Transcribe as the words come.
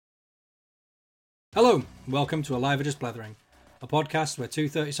Hello, welcome to Alive or Just Blethering, a podcast where two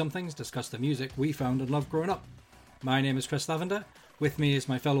 30-somethings discuss the music we found and loved growing up. My name is Chris Lavender, with me is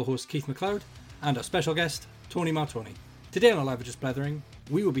my fellow host Keith McLeod, and our special guest, Tony Martoni. Today on Alive or Just Blethering,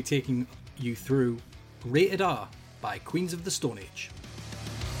 we will be taking you through Rated R by Queens of the Stone Age.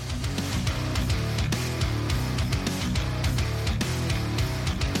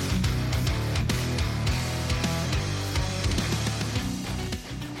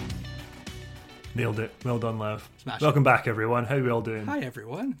 Nailed it. Well done, Lav. Smash Welcome back, everyone. How are we all doing? Hi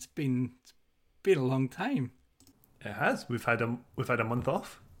everyone, it's been a long time. It has. We've had a month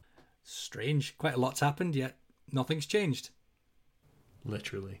off. Strange, quite a lot's happened, yet nothing's changed.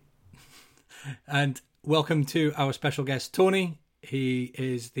 Literally. And welcome to our special guest, Tony. He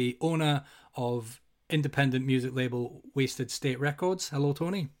is the owner of independent music label Wasted State Records. Hello,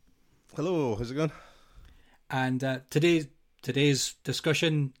 Tony. Hello, how's it going? And today's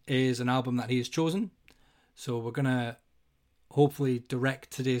discussion is an album that he has chosen. So we're going to hopefully direct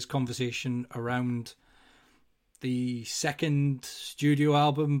today's conversation around the second studio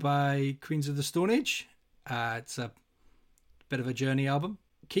album by Queens of the Stone Age. It's a bit of a journey album.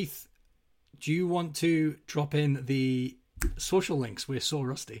 Keith, do you want to drop in the social links? We're so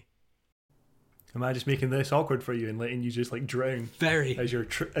rusty. Am I just making this awkward for you and letting you just like drown? Very. As you're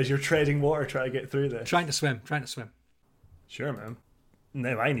treading water trying to get through this? Trying to swim. Sure, man.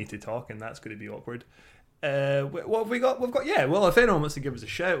 Now I need to talk, and that's going to be awkward. What have we got? Well, if anyone wants to give us a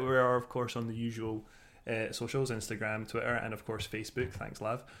shout, we are, of course, on the usual socials, Instagram, Twitter, and, of course, Facebook. Thanks,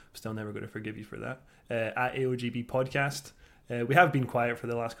 Lav. I'm still never going to forgive you for that. At AOGB Podcast. We have been quiet for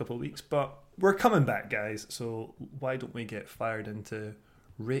the last couple of weeks, but we're coming back, guys. So why don't we get fired into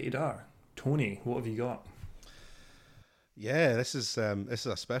Rated R? Tony, what have you got? Yeah, this is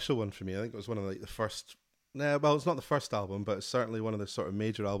a special one for me. I think it was one of the first. Well, it's not the first album, but it's certainly one of the sort of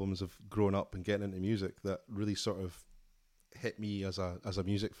major albums of growing up and getting into music that really sort of hit me as a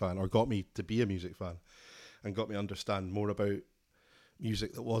music fan, or got me to be a music fan, and got me to understand more about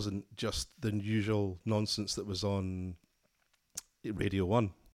music that wasn't just the usual nonsense that was on Radio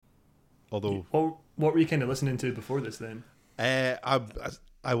 1. Although, what were you kind of listening to before this then?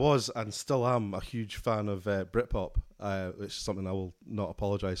 I was and still am a huge fan of Britpop, which is something I will not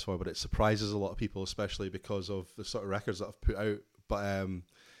apologise for, but it surprises a lot of people, especially because of the sort of records that I've put out. But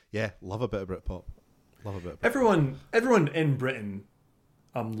love a bit of Britpop. Everyone in Britain,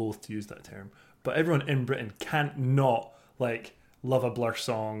 I'm loath to use that term, but everyone in Britain can't not like love a Blur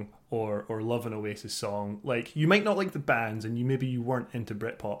song or love an Oasis song. Like, you might not like the bands, and maybe you weren't into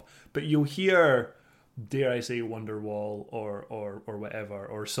Britpop, but you'll hear, dare I say, Wonderwall or whatever,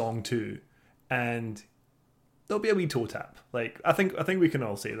 or Song 2, and there'll be a wee toe tap. Like, I think we can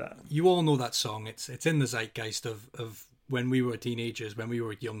all say that. You all know that song. It's in the zeitgeist of when we were teenagers, when we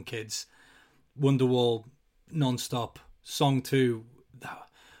were young kids. Wonderwall, Non-Stop, Song 2.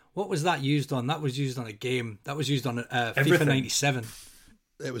 What was that used on? That was used on a game. That was used on FIFA 97.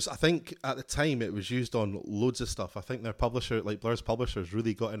 It was, I think, at the time, it was used on loads of stuff. I think their publisher, like Blur's publishers,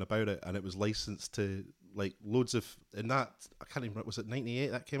 really got in about it, and it was licensed to like loads of. In that, I can't even remember. Was it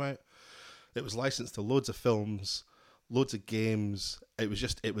 98 that came out? It was licensed to loads of films, loads of games. It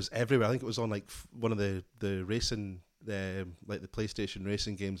was everywhere. I think it was on like one of the racing, like the PlayStation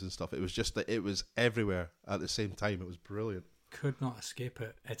racing games and stuff. It was just that it was everywhere at the same time. It was brilliant. Could not escape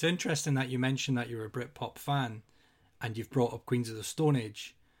it. It's interesting that you mentioned that you're a Britpop fan, and you've brought up Queens of the Stone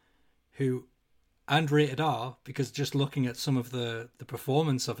Age, and Rated R, because just looking at some of the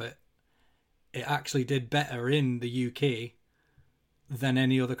performance of it, it actually did better in the UK than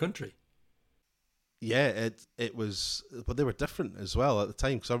any other country. Yeah, it was, but they were different as well at the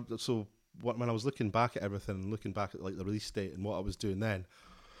time. When I was looking back at everything and looking back at like the release date and what I was doing then,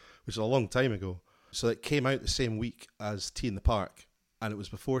 which is a long time ago, so it came out the same week as Tea in the Park, and it was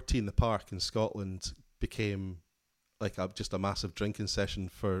before Tea in the Park in Scotland became like just a massive drinking session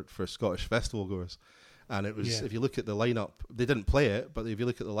for Scottish festival goers. And it was, if you look at the lineup, they didn't play it, but if you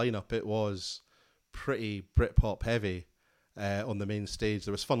look at the lineup, it was pretty Britpop heavy on the main stage.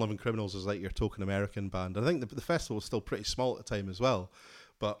 There was Fun Loving Criminals as like your token American band. And I think the festival was still pretty small at the time as well.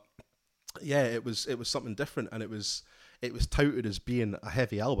 But yeah, it was something different, and it was touted as being a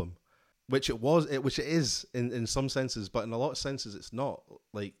heavy album, which it is in some senses, but in a lot of senses it's not.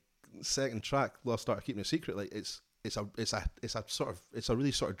 Like, second track, Lost Art of Keeping It Secret, like it's a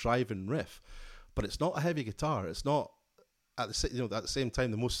really sort of driving riff, but it's not a heavy guitar. It's not at the same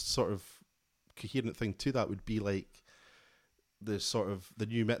time, the most sort of coherent thing to that would be like the sort of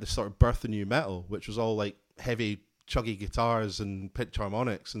birth of new metal, which was all like heavy chuggy guitars and pitch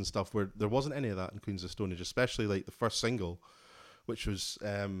harmonics and stuff, where there wasn't any of that in Queens of Stone Age, especially like the first single, which was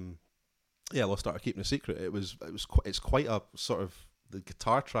Yeah, Lost Art of Keeping a Secret. It's quite a sort of, the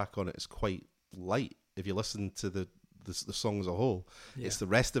guitar track on it is quite light if you listen to the song as a whole. Yeah. It's the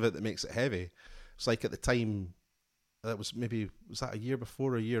rest of it that makes it heavy. It's like at the time, was that a year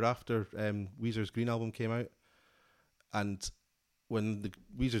before or a year after Weezer's Green album came out? And when the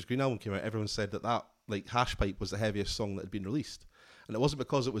Weezer's Green album came out, everyone said that like Hash Pipe was the heaviest song that had been released. And it wasn't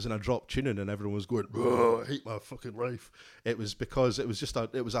because it was in a drop tuning and everyone was going, "Oh, I hate my fucking life." It was because it was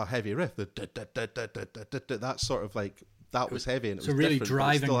a heavy riff. That sort of like, that was heavy, and it was a really different,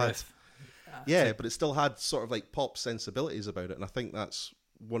 driving riff. Yeah, but it still had sort of like pop sensibilities about it, and I think that's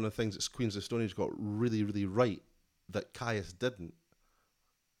one of the things that Queens of the Stone Age got really, really right that Caius didn't.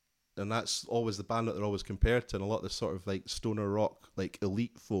 And that's always the band that they're always compared to, and a lot of the sort of like stoner rock, like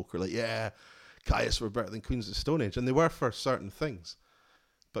elite folk are like, yeah, Caius were better than Queens of the Stone Age, and they were for certain things.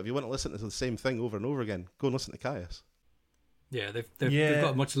 But if you want to listen to the same thing over and over again, go and listen to Caius. Yeah, they've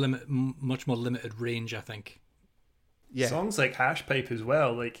got much more limited range, I think. Yeah, songs like Hash Pipe as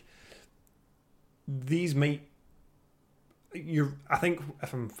well. Like these might. I think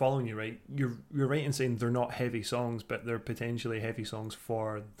if I'm following you right, you're right in saying they're not heavy songs, but they're potentially heavy songs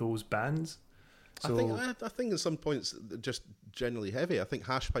for those bands. So I think at some points they're just generally heavy. I think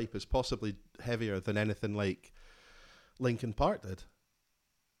Hash Pipe is possibly heavier than anything like Linkin Park did,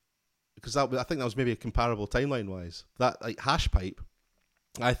 because I think that was maybe a comparable timeline wise. That like Hash Pipe,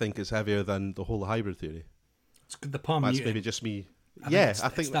 I think is heavier than the whole Hybrid Theory. It's the Palm That's Mutant. maybe just me. I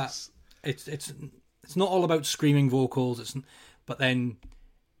think that's it's not all about screaming vocals. But then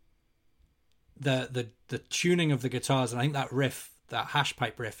the tuning of the guitars, and I think that riff, that Hash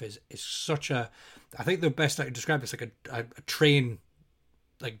Pipe riff, is such a. I think the best I could describe it's like a train,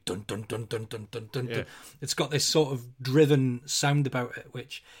 like dun dun dun dun dun dun dun. Yeah. Dun. It's got this sort of driven sound about it,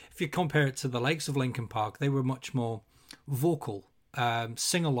 which if you compare it to the likes of Linkin Park, they were much more vocal,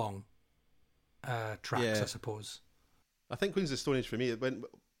 sing along tracks, I suppose. I think Queens of the Stone Age for me,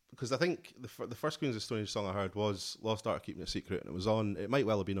 because I think the first Queens of the Stone Age song I heard was Lost Art of Keeping a Secret, and it was on. It might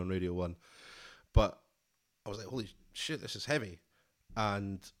well have been on Radio 1, but I was like, "Holy shit, this is heavy,"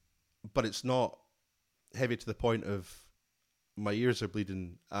 but it's not heavy to the point of my ears are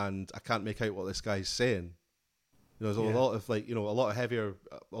bleeding and I can't make out what this guy's saying. There's a lot of like, a lot of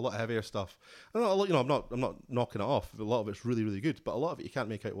heavier stuff. And I'm not knocking it off. A lot of it's really, really good, but a lot of it you can't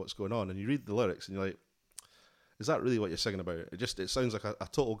make out what's going on, and you read the lyrics and you're like, is that really what you're singing about? It sounds like a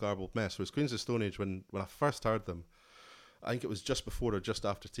total garbled mess. Whereas Queens of the Stone Age, when I first heard them, I think it was just before or just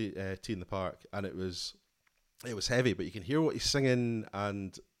after Tea in the Park, and it was heavy, but you can hear what he's singing,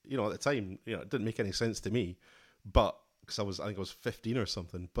 and at the time, it didn't make any sense to me, but because I think I was 15 or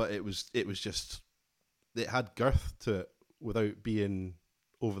something, but it was just, it had girth to it without being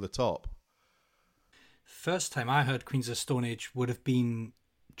over the top. First time I heard Queens of Stone Age would have been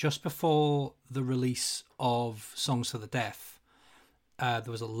just before the release of Songs for the Deaf. There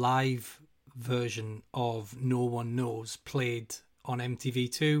was a live version of No One Knows played on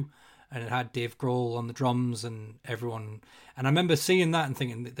MTV2, and it had Dave Grohl on the drums and everyone. And I remember seeing that and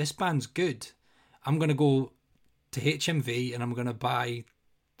thinking, this band's good. I'm going to go to HMV and I'm going to buy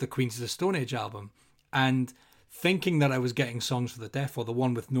the Queens of the Stone Age album. And thinking that I was getting Songs for the Deaf, or the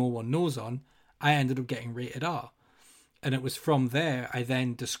one with No One Knows on, I ended up getting Rated R. And it was from there I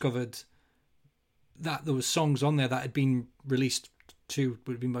then discovered that there was songs on there that had been released would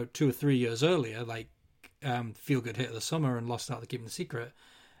have been about 2 or 3 years earlier, like Feel Good Hit of the Summer and Lost Art of Keeping the Secret.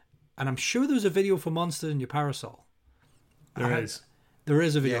 And I'm sure there was a video for Monster in Your Parasol. There is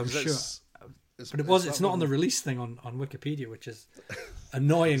a video, I'm sure. But it's not on the release thing on Wikipedia, which is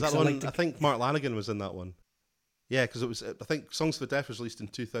annoying. I think Mark Lanigan was in that one. Yeah, because I think Songs for the Deaf was released in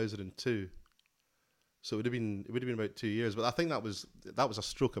 2002. So it would have been about 2 years. But I think that was a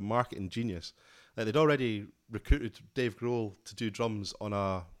stroke of marketing genius. Like, they'd already recruited Dave Grohl to do drums on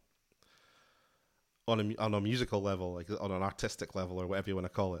a musical level, like on an artistic level or whatever you want to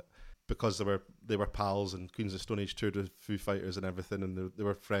call it, because they were pals, and Queens of Stone Age toured with Foo Fighters and everything, and they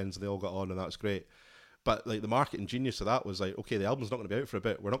were friends and they all got on, and that was great. But like the marketing genius of that was like, okay, the album's not going to be out for a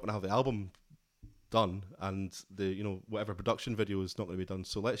bit. We're not going to have the album done, and the whatever production video is not going to be done.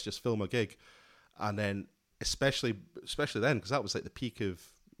 So let's just film a gig, and then especially then, because that was like the peak of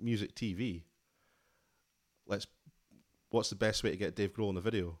music TV. What's the best way to get Dave Grohl in the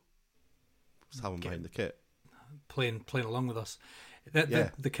video? Just have him behind the kit, playing along with us.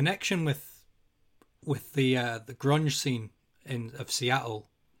 The connection with the grunge scene of Seattle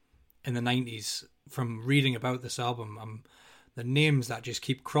in the 90s, from reading about this album, the names that just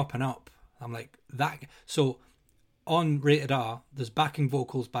keep cropping up. I'm like, that. So on Rated R, there's backing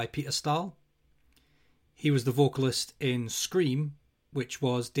vocals by Peter Stahl. He was the vocalist in Scream which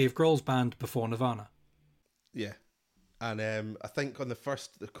was Dave Grohl's band before Nirvana. Yeah. And I think on the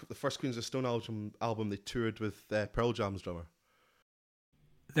first Queens of Stone album they toured with Pearl Jam's drummer.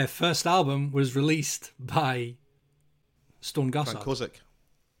 Their first album was released by Stone Gossard. Frank Kozik.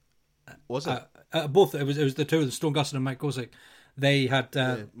 Was it? Both. It was the two of them, Stone Gossard and Mike Kozik. They had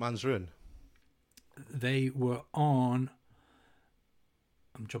Man's Ruin. They were on.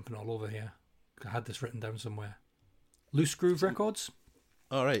 I'm jumping all over here. I had this written down somewhere. Loose Groove Records.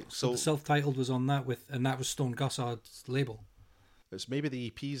 All right, so the self-titled was on that and that was Stone Gossard's label. It's maybe the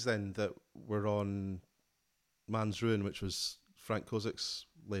EPs then that were on Man's Ruin, which was Frank Kozik's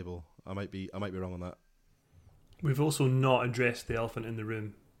label. I might be wrong on that. We've also not addressed the elephant in the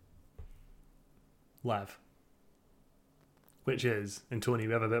room. Lav. Which is, and Tony,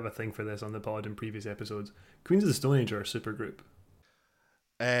 we have a bit of a thing for this on the pod in previous episodes. Queens of the Stone Age are a supergroup.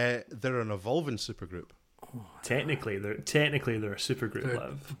 They're an evolving supergroup. Technically, they're a supergroup.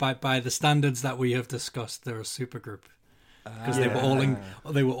 Lav. By the standards that we have discussed, they're a supergroup because they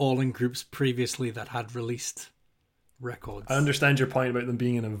were all in groups previously that had released records. I understand your point about them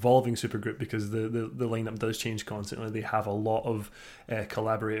being an evolving supergroup because the lineup does change constantly. They have a lot of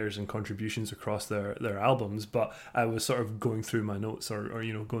collaborators and contributions across their albums. But I was sort of going through my notes or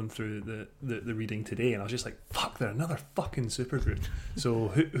going through the reading today, and I was just like, "Fuck, they're another fucking supergroup." So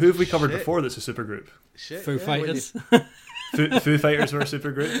who have we covered before that's a supergroup? Foo Fighters. Foo Fighters were a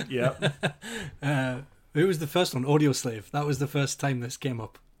supergroup. Yeah. Who was the first one? Audioslave. That was the first time this came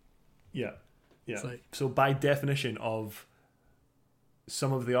up. Yeah. Yeah. So by definition of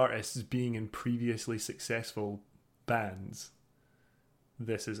some of the artists being in previously successful bands,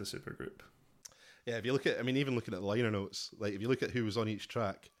 this is a supergroup. Yeah, if you look at, even looking at the liner notes, like if you look at who was on each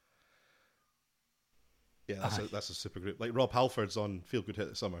track, yeah, that's a supergroup. Like Rob Halford's on Feel Good Hit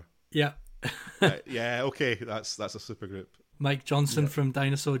the Summer. Yeah. Yeah, okay, that's a supergroup. Mike Johnson from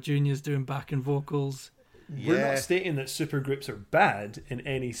Dinosaur Jr. is doing backing vocals. We're not stating that supergroups are bad in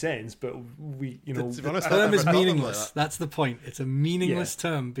any sense, but we, the term is meaningless. That's the point. It's a meaningless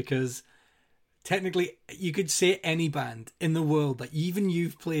term because technically you could say any band in the world that even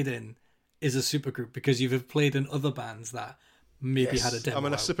you've played in is a supergroup because you've played in other bands that maybe had a demo. I'm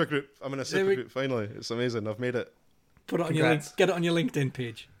in a supergroup. Finally, it's amazing. I've made it. Put it on get it on your LinkedIn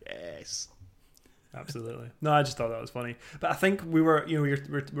page. Yes. Absolutely. No, I just thought that was funny. But I think we were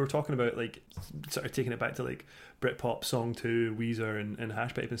talking about like sort of taking it back to like Britpop Song 2, Weezer and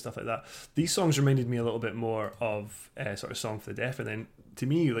Hashpipe and stuff like that. These songs reminded me a little bit more of sort of Song for the Deaf. And then to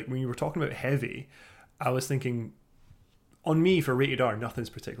me, like when you were talking about heavy, I was thinking on me for Rated R, nothing's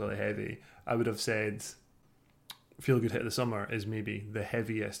particularly heavy. I would have said Feel Good Hit of the Summer is maybe the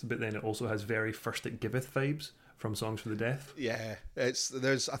heaviest, but then it also has very First It Giveth vibes from Songs for the Deaf. Yeah, I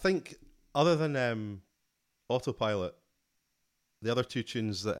think other than Autopilot, the other two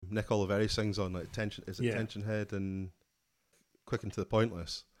tunes that Nick Oliveri sings on, like Tension Head and Quick and to the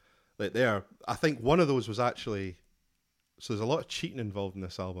Pointless, like I think one of those was actually, so there's a lot of cheating involved in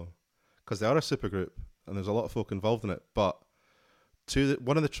this album because they are a supergroup and there's a lot of folk involved in it, but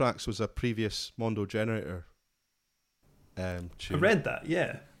one of the tracks was a previous Mondo Generator tune. I read that,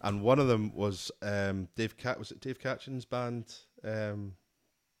 yeah. And one of them was Dave Catchin's band?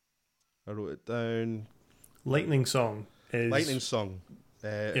 I wrote it down. Lightning Song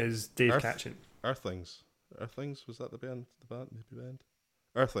is Dave Catchin. Earthlings, was that the band?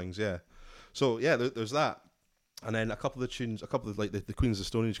 Earthlings, yeah. So yeah, there's that, and then a couple of the tunes, like the Queens of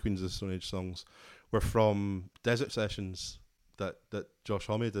the Stone Age songs, were from Desert Sessions that Josh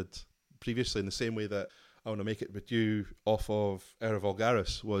Homme did previously, in the same way that I Want to Make It With You off of Era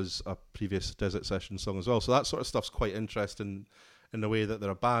Vulgaris was a previous Desert Sessions song as well. So that sort of stuff's quite interesting in the way that they're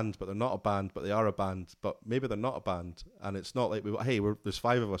a band, but they're not a band, but they are a band, but maybe they're not a band. And it's not like, there's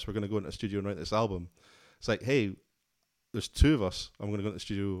 5 of us, we're going to go into the studio and write this album. It's like, hey, there's 2 of us, I'm going to go into the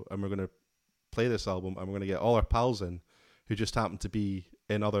studio and we're going to play this album and we're going to get all our pals in who just happen to be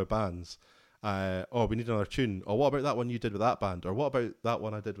in other bands. We need another tune. Or what about that one you did with that band? Or what about that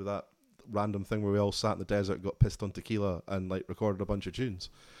one I did with that random thing where we all sat in the desert, got pissed on tequila and like recorded a bunch of tunes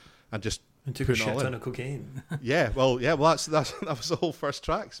and took a shit ton of cocaine. That was the whole first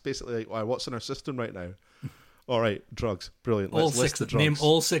track. It's basically like, what's in our system right now? All right, drugs, brilliant. Let's list the drugs. Name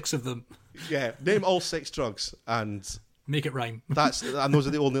all 6 of them. Yeah, name all 6 drugs and make it rhyme. And those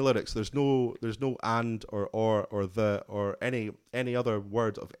are the only lyrics. There's no and or the or any other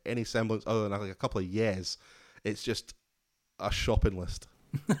word of any semblance other than like a couple of yes. It's just a shopping list.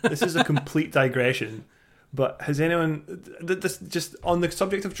 This is a complete digression. But has anyone, this just on the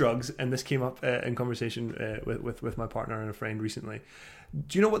subject of drugs, and this came up in conversation with my partner and a friend recently.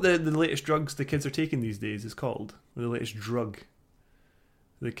 Do you know what the latest drugs the kids are taking these days is called? The latest drug?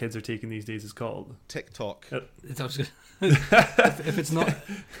 the kids are taking these days is called? TikTok. If it's not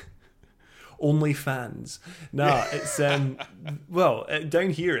OnlyFans. Nah, it's down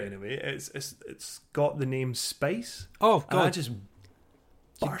here anyway. It's got the name Spice. Oh And I God! just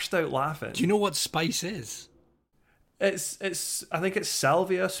burst out laughing. Do you know what spice is? It's I think it's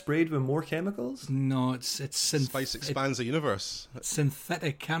salvia sprayed with more chemicals. No, it's Spice expands the universe.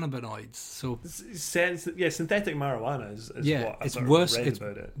 synthetic cannabinoids. So Synthetic marijuana is what I it's sort of worse. read It's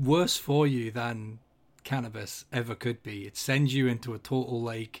about it. worse for you than cannabis ever could be. It sends you into a total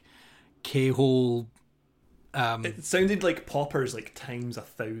like K-hole. It sounded like poppers like times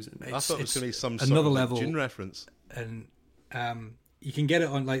 1,000. I thought it was going to be some another sort of level. Dune reference. And you can get it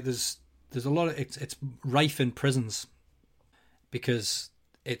on like there's a lot of it's rife in prisons because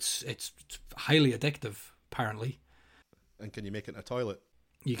it's highly addictive. Apparently, And can you make it in a toilet?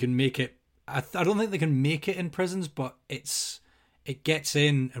 you can make it. I don't think they can make it in prisons, but it gets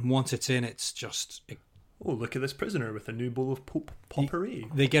in, and once it's in, it's just Oh, look at this prisoner with a new bowl of potpourri.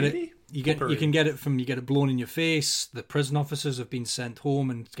 they get it. Potpourri? You get Potpourri. you can get it from you get it blown in your face. The prison officers have been sent home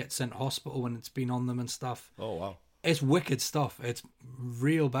and get sent to hospital when it's been on them and stuff. Oh, wow. It's wicked stuff. It's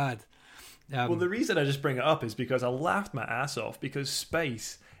real bad. Well, the reason I just bring it up is because I laughed my ass off because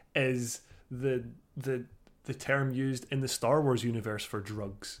spice is the term used in the Star Wars universe for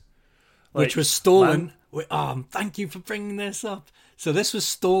drugs. Which was stolen. Thank you for bringing this up. So this was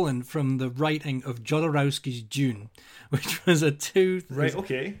stolen from the writing of Jodorowsky's Dune, which was a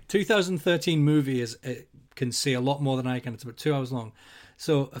 2013 movie. It can say a lot more than I can. It's about 2 hours long.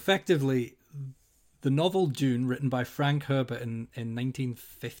 So effectively, the novel Dune, written by Frank Herbert in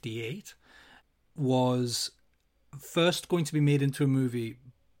 1958, was first going to be made into a movie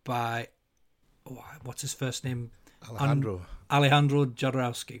by what's his first name? Alejandro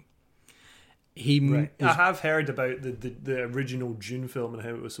Jodorowsky. I have heard about the original Dune film and how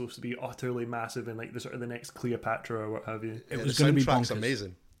it was supposed to be utterly massive and like the sort of the next Cleopatra or what have you. It was going to be bonkers.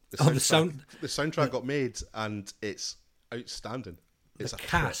 Amazing. The soundtrack got made and it's outstanding. It's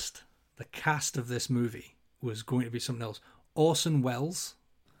the cast of this movie was going to be something else. Orson Welles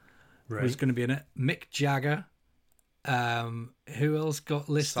was going to be in it. Mick Jagger. Who else got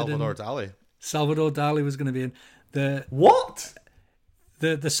listed? Salvador Dali. Salvador Dali was going to be in the what?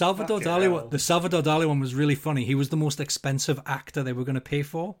 The Salvador Dali one. The Salvador Dali one was really funny. He was the most expensive actor they were going to pay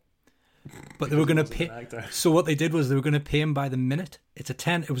for, but they were going to pay. So what they did was they were going to pay him by the minute. It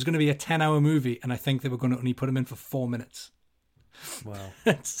was going to be a 10-hour movie, and I think they were going to only put him in for 4 minutes. Wow.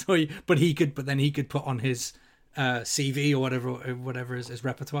 But then he could put on his CV or whatever his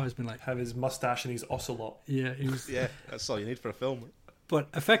repertoire has been like. Have his mustache and his ocelot. Yeah, he was. Yeah, that's all you need for a film. But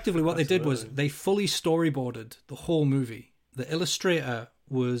effectively, what they did was they fully storyboarded the whole movie. The illustrator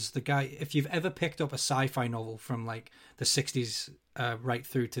was the guy. If you've ever picked up a sci-fi novel from like the 60s right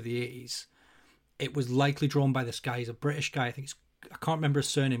through to the 80s, it was likely drawn by this guy. He's a British guy. I can't remember his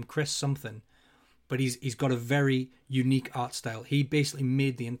surname, Chris something, but he's got a very unique art style. He basically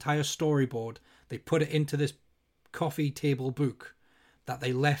made the entire storyboard. They put it into this coffee table book that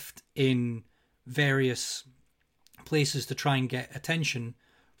they left in various places to try and get attention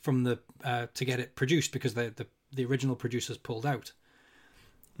from the to get it produced because the original producers pulled out.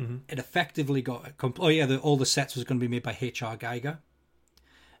 Mm-hmm. It effectively got all the sets was going to be made by H.R. Geiger,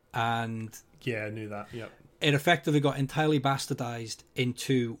 and yeah, I knew that. Yep. It effectively got entirely bastardized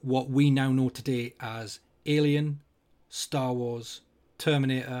into what we now know today as Alien, Star Wars,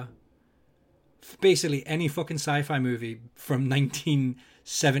 Terminator. Basically, any fucking sci-fi movie from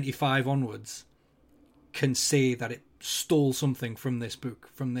 1975 onwards can say that it stole something from this book,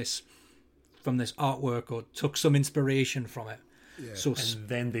 from this artwork, or took some inspiration from it. Yeah. So, and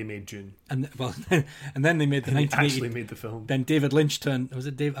then they made Dune. And then they made the 1980. Actually made the film. Then David Lynch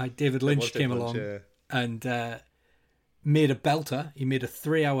David Lynch came along and made a belter. He made a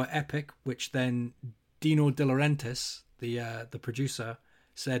 3-hour epic, which then Dino De Laurentiis, the producer,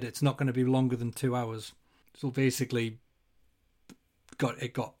 said it's not going to be longer than 2 hours. So basically, got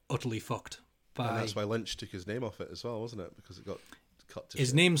utterly fucked. And that's why Lynch took his name off it as well, wasn't it? Because it got cut to his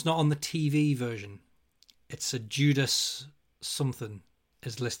shit. Name's not on the TV version. It's a Judas something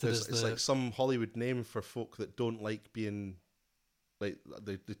is listed It's like some Hollywood name for folk that don't like being like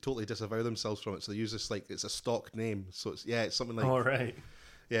they totally disavow themselves from it. So they use this like it's a stock name. So it's something like all right.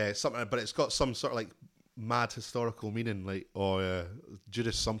 Yeah, it's something, but it's got some sort of like mad historical meaning, like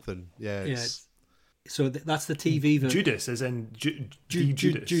Judas something. Yeah. So that's the TV version. Judas, as in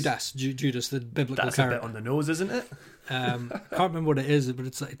Judas, the biblical That's character. a bit on the nose, isn't it? Can't remember what it is, but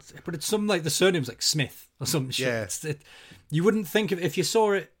it's some like the surname's like Smith or some shit. Yeah. You wouldn't think of if you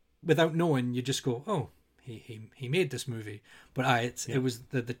saw it without knowing, you'd just go, oh, he made this movie. But it was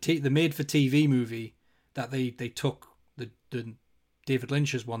the made for TV movie that they took the David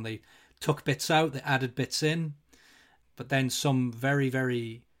Lynch's one. They took bits out, they added bits in, but then some very,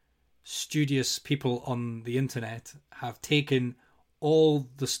 very studious people on the internet have taken all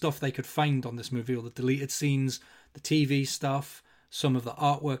the stuff they could find on this movie, all the deleted scenes, the TV stuff, some of the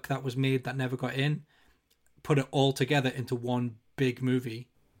artwork that was made that never got in, put it all together into one big movie,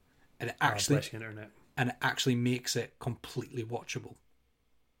 and it actually makes it completely watchable.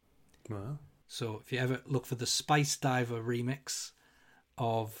 Wow. So if you ever look for the Spice Diver remix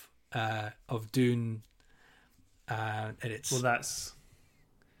of Dune, and it's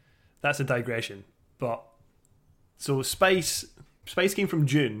that's a digression, but so Spice came from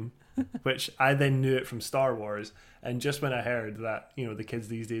Dune, which I then knew it from Star Wars, and just when I heard that, you know, the kids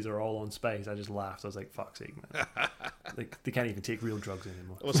these days are all on spice, I just laughed. I was like, "Fuck's sake, man!" Like they can't even take real drugs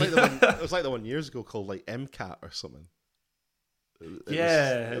anymore. It was like the one years ago called like MCAT or something.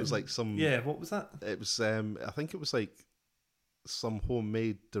 It was like some. Yeah, what was that? It was I think it was like some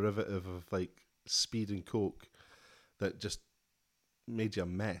homemade derivative of like speed and coke that just made you a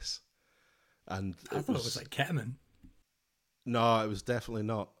mess. And I thought it was like ketamine. No, it was definitely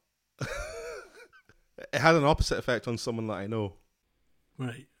not. It had an opposite effect on someone that I know.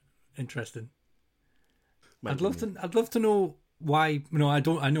 Right, interesting. Might I'd be love me. to know why. No, I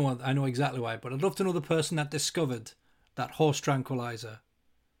don't. I know exactly why, but I'd love to know the person that discovered that horse tranquilizer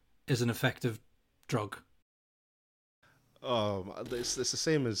is an effective drug. Oh, it's the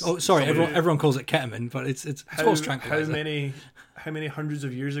same as. Oh, sorry, everyone calls it ketamine, but it's horse tranquilizer. How many hundreds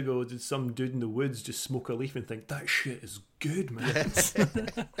of years ago did some dude in the woods just smoke a leaf and think that shit is good, man? Yes.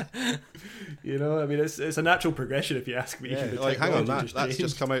 You know, I mean, it's a natural progression if you ask me. Yeah, The like hang on, technology that's changed.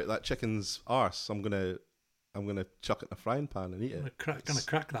 just come out of that chicken's arse. I'm gonna chuck it in a frying pan and eat it. Gonna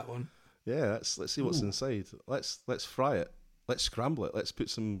crack that one. Yeah, let's see what's Ooh. inside. Let's fry it. Let's scramble it. Let's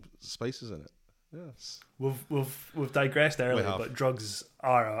put some spices in it. Yes. We've digressed earlier, have. but drugs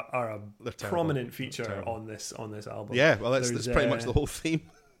are a They're terrible. prominent feature They're terrible. on this album. Yeah, well, that's There's, pretty much the whole theme.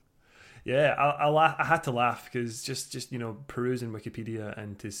 Yeah, I had to laugh because just you know, perusing Wikipedia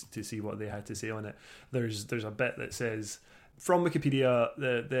and to see what they had to say on it. There's a bit that says, from Wikipedia,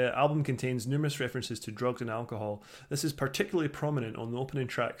 the album contains numerous references to drugs and alcohol. This is particularly prominent on the opening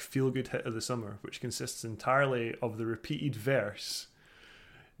track, Feel Good Hit of the Summer, which consists entirely of the repeated verse,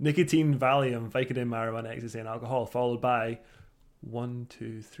 nicotine, Valium, Vicodin, marijuana, ecstasy, and alcohol, followed by 1,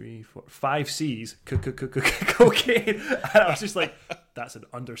 2, 3, 4, 5 C's, cocaine. And I was just like, that's an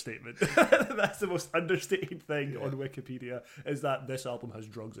understatement. That's the most understated thing on Wikipedia, is that this album has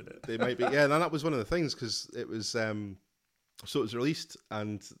drugs in it. They might be. Yeah, and that was one of the things, because it was so it was released,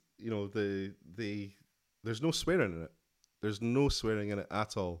 and you know there's no swearing in it. There's no swearing in it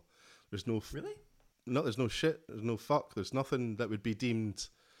at all. There's no Really? No, there's no shit. There's no fuck. There's nothing that would be deemed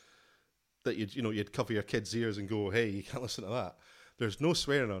that you'd cover your kids' ears and go, hey, you can't listen to that. There's no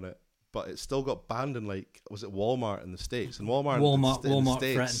swearing on it, but it still got banned in, like, was it Walmart in the States? And Walmart in the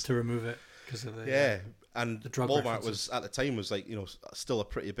States, threatened to remove it because of and the drug Walmart references. was at the time was like, you know, still a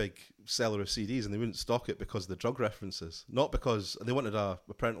pretty big seller of CDs, and they wouldn't stock it because of the drug references, not because they wanted a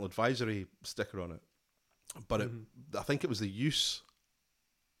parental advisory sticker on it, but I think it was the use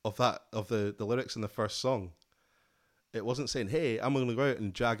of the lyrics in the first song. It wasn't saying, hey, I'm going to go out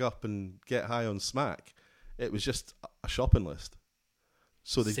and jag up and get high on smack. It was just a shopping list.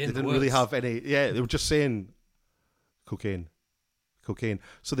 So they didn't really have any. Yeah, they were just saying cocaine.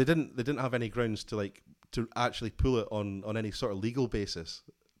 So they didn't have any grounds to actually pull it on any sort of legal basis,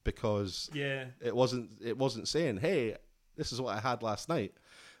 because it wasn't saying, hey, this is what I had last night.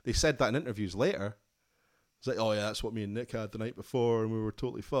 They said that in interviews later. It's like, oh yeah, that's what me and Nick had the night before, and we were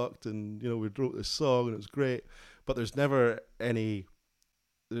totally fucked, and you know, we wrote this song and it was great. But there's never any,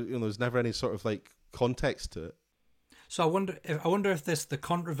 there's never any sort of like context to it. So I wonder if the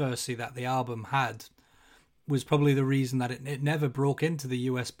controversy that the album had was probably the reason that it never broke into the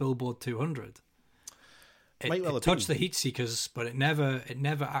US Billboard 200. It touched the heat seekers, but it never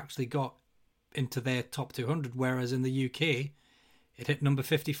actually got into their top 200. Whereas in the UK, it hit number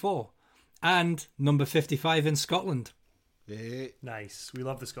 54 and number 55 in Scotland. Yeah. Nice. We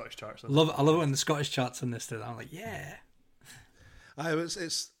love the Scottish charts. I love it when the Scottish charts in this did. I'm like, yeah.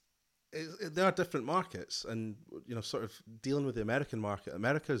 There are different markets, and you know, sort of dealing with the American market.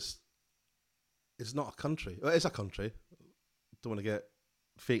 America's is not a country. Well, it is a country. Don't want to get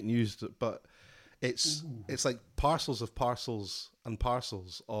fake news, but it's like parcels and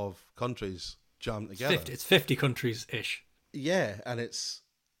parcels of countries jammed together. It's 50 countries ish. Yeah, and it's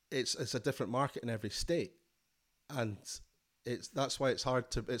a different market in every state, and that's why it's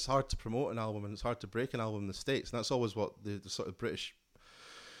hard to promote an album, and it's hard to break an album in the States, and that's always what the sort of British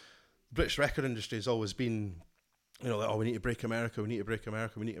record industry has always been. Like, oh, we need to break America, we need to break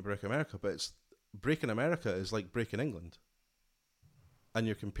America, we need to break America. But it's breaking America is like breaking England, and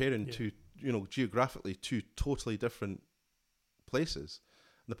you're comparing to geographically two totally different places.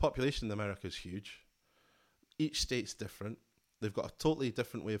 And the population in America is huge. Each state's different. They've got a totally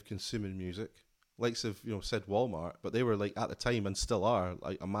different way of consuming music. Likes of said Walmart, but they were like at the time and still are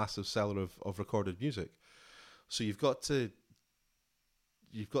like a massive seller of recorded music. So you've got to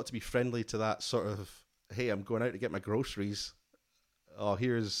be friendly to that sort of, hey, I'm going out to get my groceries. Oh,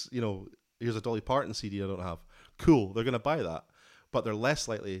 here's a Dolly Parton CD I don't have. Cool, they're going to buy that, but they're less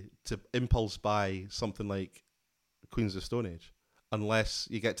likely to impulse buy something like Queens of the Stone Age, unless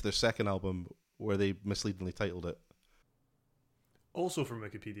you get to their second album where they misleadingly titled it. Also from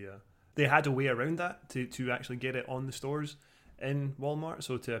Wikipedia, they had a way around that to actually get it on the stores in Walmart.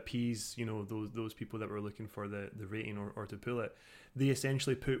 So to appease, those people that were looking for the rating or to pull it, they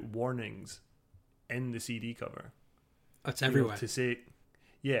essentially put warnings in the CD cover. That's everywhere. To say,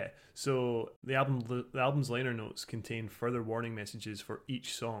 yeah. So the album's liner notes contain further warning messages for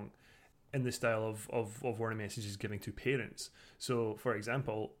each song in the style of warning messages given to parents. So, for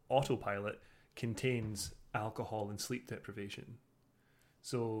example, Autopilot contains alcohol and sleep deprivation.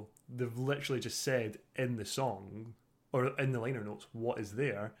 So they've literally just said in the song or in the liner notes what is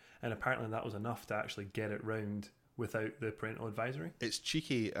there, and apparently that was enough to actually get it round without the parental advisory. It's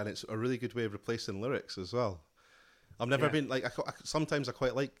cheeky, and it's a really good way of replacing lyrics as well. I've never been like, sometimes I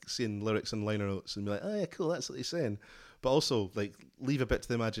quite like seeing lyrics and liner notes and be like, oh yeah, cool, that's what he's saying. But also like leave a bit to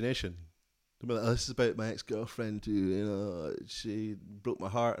the imagination. Be like, oh, this is about my ex-girlfriend who, she broke my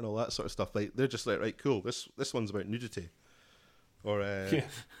heart and all that sort of stuff. Like they're just like, right, cool. This one's about nudity. Or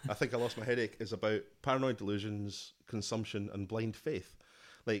I think I lost my headache is about paranoid delusions, consumption, and blind faith.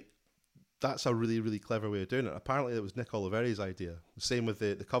 Like that's a really, really clever way of doing it. Apparently, it was Nick Oliveri's idea. Same with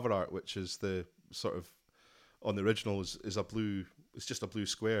the cover art, which is the sort of on the original is a blue. It's just a blue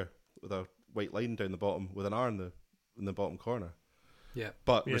square with a white line down the bottom with an R in the bottom corner. Yeah,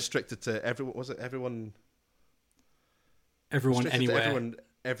 but restricted to everyone. Was it everyone? Everyone anywhere. Everyone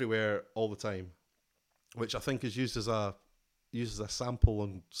everywhere all the time, which I think is used as a sample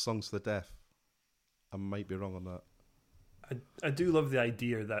on Songs to the Deaf. I might be wrong on that. I do love the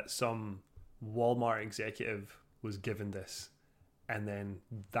idea that some Walmart executive was given this, and then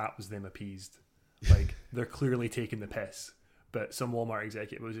that was them appeased. Like they're clearly taking the piss, but some Walmart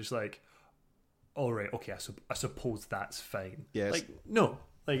executive was just like, "All right, okay, I suppose that's fine." Yes. Like no,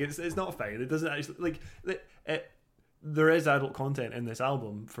 like it's not fine. It doesn't actually there is adult content in this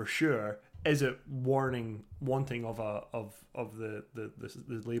album for sure. Is it wanting of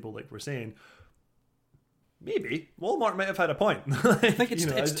the label like we're saying? Maybe Walmart might have had a point. I think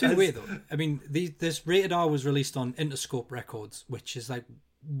it's two-way though. I mean, this Rated R was released on Interscope Records, which is like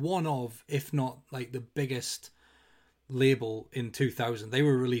one of, if not like the biggest label in 2000. They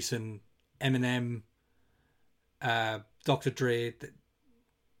were releasing Eminem, Dr. Dre.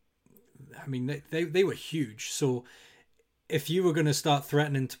 I mean, they were huge. So if you were going to start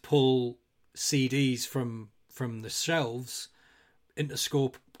threatening to pull CDs from the shelves,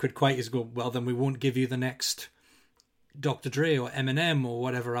 Interscope could quite as go, well, then we won't give you the next Dr. Dre or Eminem or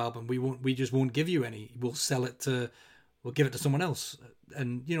whatever album. We just won't give you any. We'll give it to someone else.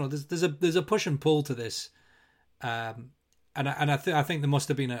 And there's a push and pull to this. And I think there must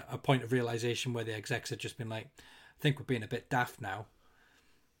have been a point of realization where the execs had just been like, I think we're being a bit daft now.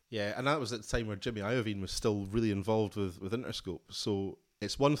 Yeah, and that was at the time where Jimmy Iovine was still really involved with Interscope. So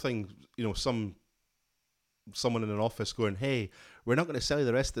it's one thing, someone in an office going, hey, we're not going to sell you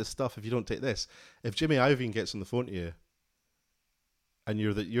the rest of this stuff if you don't take this. If Jimmy Iovine gets on the phone to you and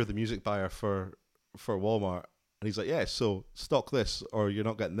you're the music buyer for Walmart, and he's like, yeah, so stock this or you're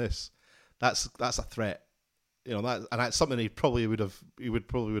not getting this, that's a threat. And that's something he would have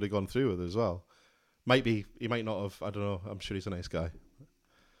gone through with as well. He might not have, I don't know, I'm sure he's a nice guy.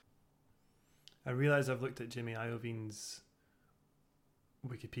 I realise I've looked at Jimmy Iovine's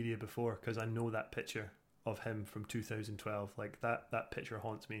Wikipedia before because I know that picture of him from 2012. Like that picture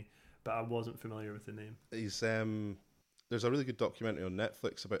haunts me, but I wasn't familiar with the name. He's there's a really good documentary on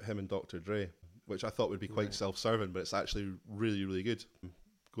Netflix about him and Dr. Dre, which I thought would be quite self-serving, but it's actually really, really good.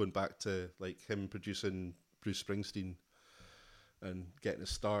 Going back to like him producing Bruce Springsteen and getting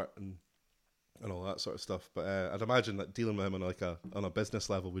his start and all that sort of stuff. But I'd imagine that dealing with him on a business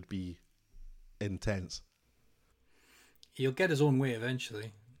level would be intense. He'll get his own way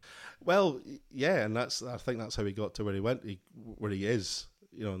eventually. Well, yeah, and I think that's how he got to where he went, where he is.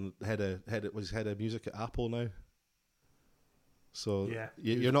 Head of music at Apple now. So Yeah.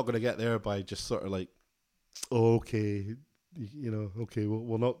 you're not going to get there by just sort of like, oh, okay, okay,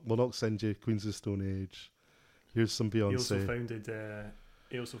 we'll not send you Queens of the Stone Age. Here's some Beyonce.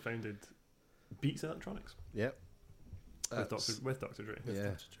 He also founded Beats Electronics. Yep. With Dr. Dre. Yeah.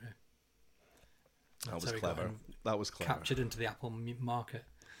 Dr. Dre. That That's was how he got clever. him That was clever. captured into the Apple market.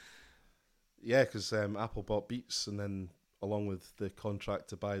 Yeah, because Apple bought Beats, and then along with the contract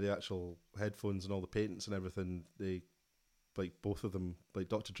to buy the actual headphones and all the patents and everything, they, like both of them, like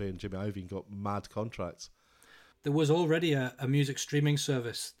Dr. Dre and Jimmy Iovine, got mad contracts. There was already a music streaming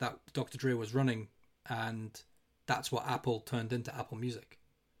service that Dr. Dre was running, and that's what Apple turned into Apple Music.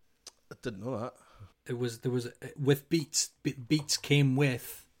 I didn't know that. There was with Beats. Beats came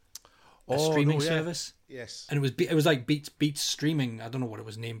with a streaming service. Yes, and it was like Beats streaming. I don't know what it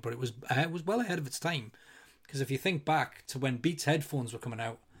was named, but it was well ahead of its time. Because if you think back to when Beats headphones were coming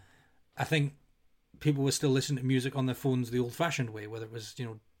out, I think people were still listening to music on their phones the old-fashioned way, whether it was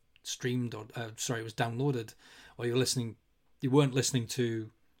streamed or it was downloaded, or you weren't listening to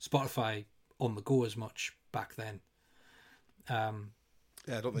Spotify on the go as much back then. Yeah,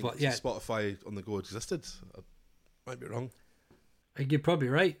 I don't think Spotify on the go existed. I might be wrong. You're probably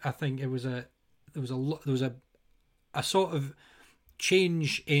right. I think there was a sort of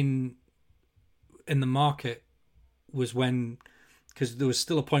change in the market was when, because there was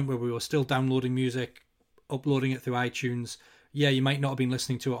still a point where we were still downloading music, uploading it through iTunes. Yeah, you might not have been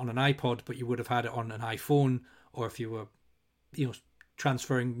listening to it on an iPod, but you would have had it on an iPhone, or if you were,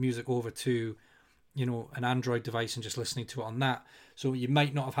 transferring music over to, an Android device and just listening to it on that. So you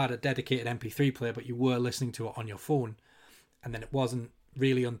might not have had a dedicated MP3 player, but you were listening to it on your phone. And then it wasn't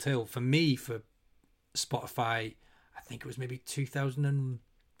really until, for me, for Spotify, I think it was maybe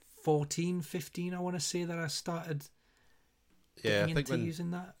 2014, 15, I want to say, that I started getting into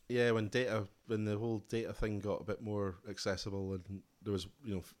using that. Yeah, when the whole data thing got a bit more accessible, and there was,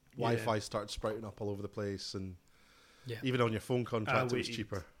 Wi-Fi started sprouting up all over the place, and even on your phone contract it was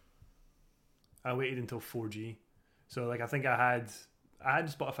cheaper. I waited until 4G. So I think I had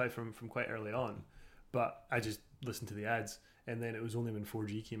Spotify from quite early on, but I just listened to the ads. And then it was only when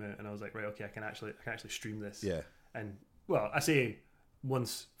 4G came out, and I was like, right, okay, I can actually stream this. Yeah. And I say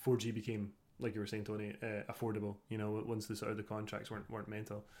once 4G became, like you were saying, Tony, affordable. Once the contracts weren't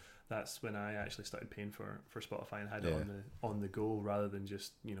mental, that's when I actually started paying for Spotify and had it on the go, rather than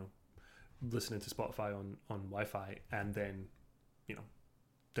just listening to Spotify on Wi-Fi and then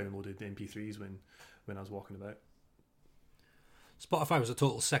downloaded the MP3s when I was walking about. Spotify was a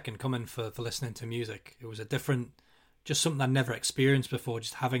total second coming for listening to music. It was a different. Just something I'd never experienced before,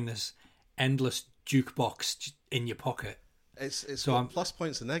 just having this endless jukebox in your pocket. It's so plus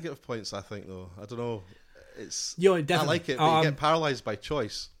points and negative points, I think, though. I don't know. Definitely. I like it, but you get paralysed by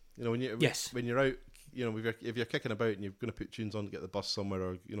choice. When you're out, if you're kicking about and you're going to put tunes on to get the bus somewhere,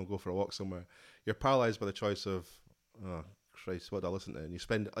 or go for a walk somewhere, you're paralysed by the choice of, oh Christ, what do I listen to? And you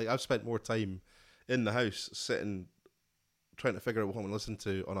spend, I've spent more time in the house sitting trying to figure out what I'm going to listen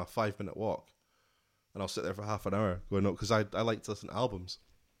to on a 5-minute walk. And I'll sit there for half an hour going, no, because I like to listen to albums.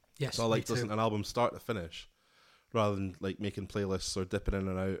 Yes, so I like to listen to an album start to finish, rather than making playlists or dipping in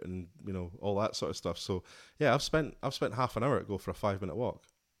and out and all that sort of stuff. So yeah, I've spent half an hour to go for a 5-minute walk,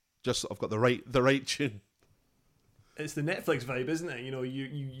 just so I've got the right tune. It's the Netflix vibe, isn't it?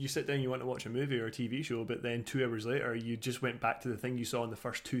 You sit down, you want to watch a movie or a TV show, but then 2 hours later, you just went back to the thing you saw in the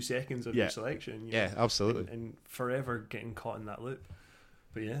first 2 seconds of your selection. Yeah, absolutely. And forever getting caught in that loop.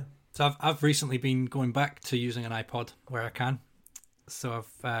 But yeah. So I've recently been going back to using an iPod where I can. So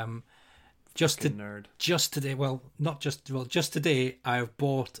I've just today. Just today I've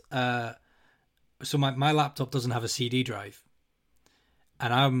bought. So my laptop doesn't have a CD drive,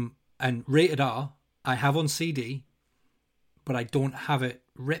 and Rated R I have on CD, but I don't have it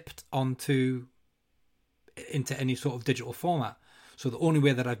ripped into any sort of digital format. So the only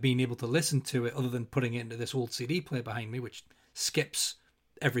way that I've been able to listen to it, other than putting it into this old CD player behind me, which skips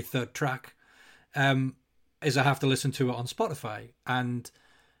every third track, is I have to listen to it on Spotify. And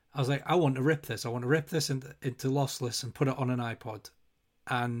I was like, I want to rip this into lossless and put it on an iPod,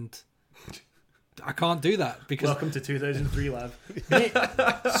 and I can't do that because welcome to 2003 lab.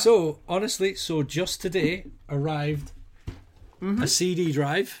 So honestly, just today arrived a CD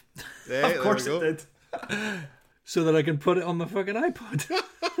drive. Yeah, of course it did. So that I can put it on my fucking iPod.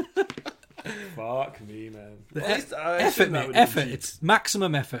 Fuck me, man. Effort. It's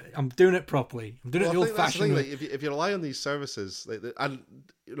maximum effort. I'm doing it properly. I'm doing it the old-fashioned way. If you rely on these services, and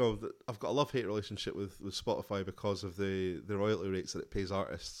I've got a love-hate relationship with Spotify because of the royalty rates that it pays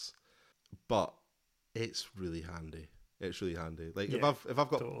artists, but it's really handy. It's really handy. If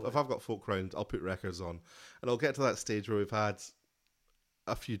I've got folk round, I'll put records on, and I'll get to that stage where we've had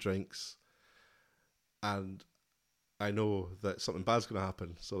a few drinks, and I know that something bad's going to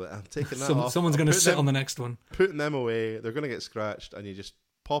happen, so that I'm taking that off. Someone's going to sit on the next one. Putting them away, they're going to get scratched, and you just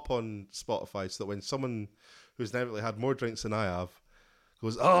pop on Spotify so that when someone who's never really had more drinks than I have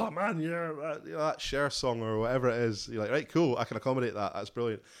goes, oh man, that Cher song or whatever it is, you're like, right, cool, I can accommodate that. That's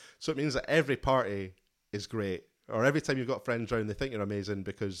brilliant. So it means that every party is great, or every time you've got friends around, they think you're amazing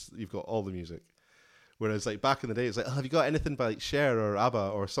because you've got all the music. Whereas like back in the day, it's like, oh, have you got anything by like Cher or ABBA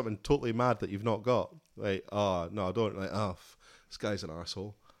or something totally mad that you've not got? Like, oh no, I don't. Like, oh, this guy's an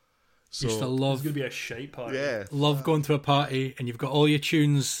arsehole. So used to love. It's gonna be a shite party. Yeah, love going to a party and you've got all your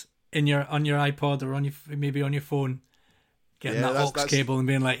tunes on your iPod or on your maybe on your phone, getting that aux cable and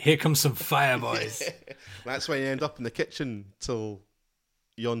being like, "Here comes some fire, boys." That's why you end up in the kitchen till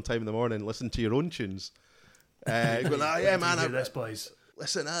yon time in the morning, listen to your own tunes. Going, yeah, man,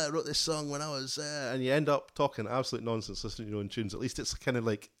 listen, I wrote this song when I was, and you end up talking absolute nonsense listening to your own tunes. At least it's kind of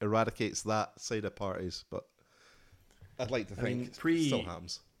like eradicates that side of parties. But I'd like to think it still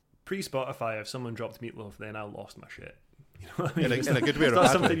happens. Pre-Spotify, if someone dropped Meatloaf, then I lost my shit. You know what I mean? In a good way or a bad way?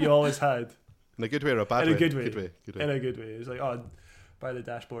 That's something you always had. In a good way or a bad way? In a good way. Good way. In a good way. It's like, oh, by the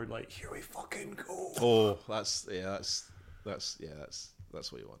dashboard, like, here we fucking go. Oh, that's what you want. That's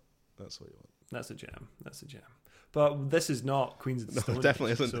what you want. That's a jam. But this is not Queens of the Stone Age.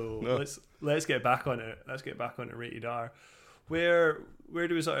 Definitely isn't. So No. let's get back on it. Let's get back on it. Rated R. Where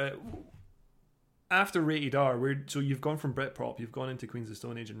do we sort of after Rated R? So you've gone from Britpop, you've gone into Queens of the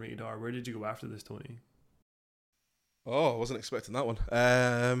Stone Age and Rated R. Where did you go after this, Tony? Oh, I wasn't expecting that one.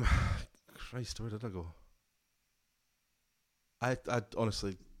 Christ, where did I go? I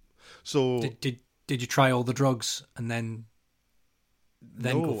honestly. So did you try all the drugs and then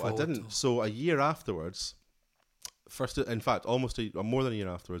no, go forward? I didn't. So a year afterwards, almost more than a year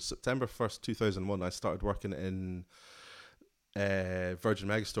afterwards, September 1st, 2001, I started working in Virgin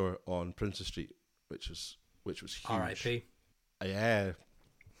Megastore on Princess Street, which was huge. R.I.P. Yeah.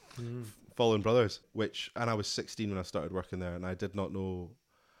 Fallen Brothers, and I was 16 when I started working there, and I did not know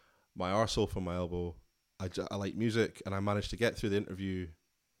my arsehole from my elbow. I like music, and I managed to get through the interview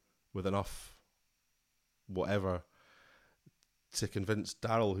with enough whatever to convince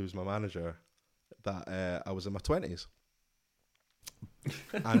Daryl, who's my manager, that I was in my 20s.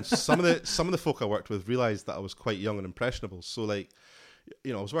 And some of the folk I worked with realised that I was quite young and impressionable. So, like,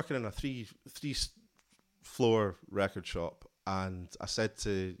 you know, I was working in a three floor record shop, and I said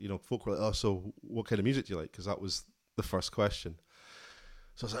to, you know, folk were like, oh, so what kind of music do you like? Because that was the first question.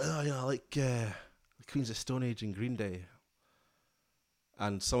 So I was like, oh, you know, I like Queens of Stone Age and Green Day.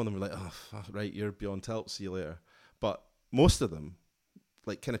 And some of them were like, oh, right, you're beyond help, see you later. But most of them,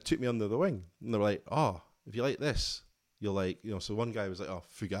 like, kind of took me under the wing. And they were like, oh, if you like this, you'll like, you know, so one guy was like, oh,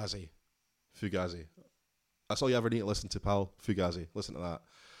 Fugazi. That's all you ever need to listen to, pal. Fugazi. Listen to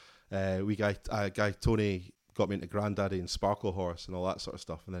that. Guy Tony got me into Grandaddy and Sparkle Horse and all that sort of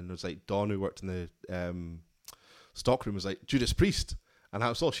stuff. And then there was like Dawn, who worked in the stockroom, was like Judas Priest. And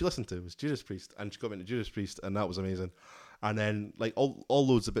that's all she listened to was Judas Priest. And she got me into Judas Priest, and that was amazing. And then, like, all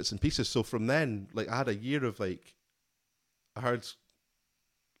loads of bits and pieces. So from then, like, I had a year of, like, I heard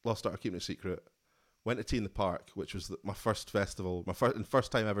Lost Art of Keeping It Secret, went to Tea in the Park, which was my first festival,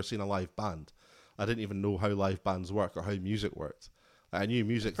 first time ever seen a live band. I didn't even know how live bands work or how music worked. Like, I knew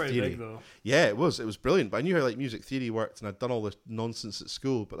music pretty theory. Big, though. Yeah, it was brilliant. But I knew how, like, music theory worked, and I'd done all this nonsense at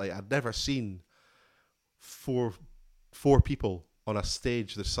school, but, like, I'd never seen four people on a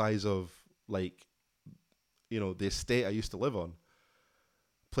stage the size of, like, you know, the estate I used to live on,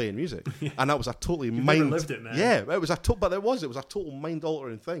 playing music. And that was a totally never lived it, man. Yeah, it was a total mind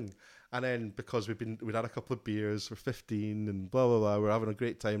altering thing. And then because we'd had a couple of beers, we're 15 and blah blah blah, we're having a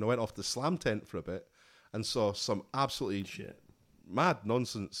great time. And I went off to the Slam Tent for a bit and saw some absolutely mad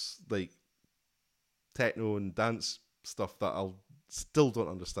nonsense, like techno and dance stuff that I still don't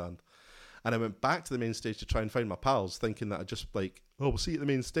understand. And I went back to the main stage to try and find my pals, thinking that I'd just like, oh, we'll see you at the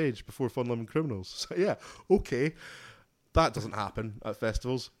main stage before Fun Loving Criminals. So yeah, okay. That doesn't happen at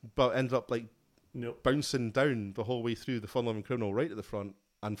festivals, but ended up like bouncing down the whole way through the Fun Loving Criminal right at the front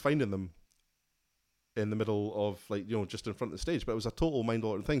and finding them in the middle of, like, you know, just in front of the stage. But it was a total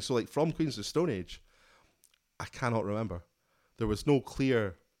mind-altering thing. So, like, from Queens of Stone Age, I cannot remember. There wasn't a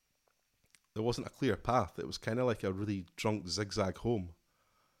clear path. It was kind of like a really drunk zigzag home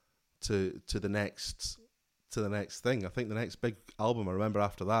to the next thing. I think the next big album I remember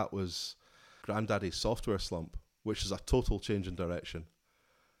after that was Grandaddy's Software Slump, which is a total change in direction.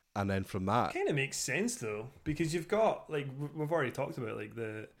 And then from that, kind of makes sense though, because you've got, like, we've already talked about, like,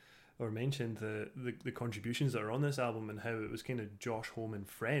 mentioned the contributions that are on this album and how it was kind of Josh Homme and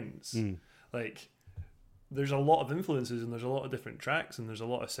friends. Like, there's a lot of influences and there's a lot of different tracks and there's a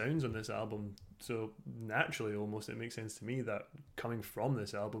lot of sounds on this album. So naturally, almost, it makes sense to me that coming from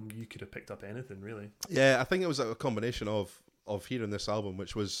this album, you could have picked up anything, really. Yeah, I think it was a combination of hearing this album,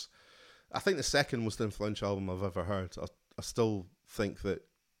 which was, I think, the second most influential album I've ever heard. I still think that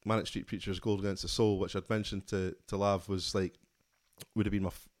Manic Street Preacher's Gold Against the Soul, which I'd mentioned to Lav, was like, would have been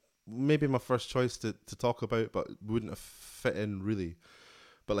maybe my first choice to talk about, but wouldn't have fit in really.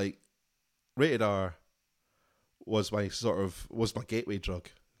 But like, Rated R was my gateway drug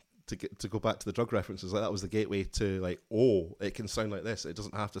to go back to the drug references. Like, that was the gateway to like, oh, it can sound like this. It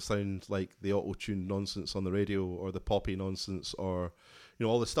doesn't have to sound like the auto-tuned nonsense on the radio or the poppy nonsense or, you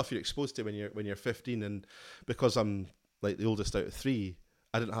know, all the stuff you're exposed to when you're 15. And because I'm like the oldest out of three,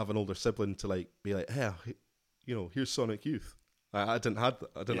 I didn't have an older sibling to like be like, hey, you know, here's Sonic Youth. I didn't have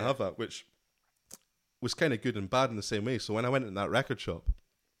that, which was kind of good and bad in the same way. So when I went in that record shop,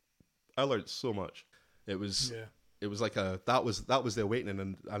 I learned so much. It was like that was the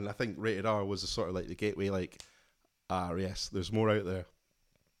awakening, and I think Rated R was a sort of like the gateway. Like, yes, there's more out there.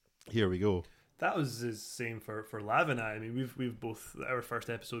 Here we go. That was the same for Lav and I. I mean, we've both, our first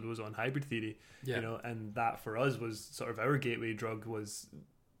episode was on Hybrid Theory, you know, and that for us was sort of our gateway drug. Was,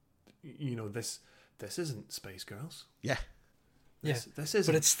 you know, this isn't Spice Girls. Yeah. This is,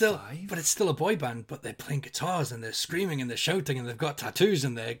 but it's still a boy band. But they're playing guitars and they're screaming and they're shouting and they've got tattoos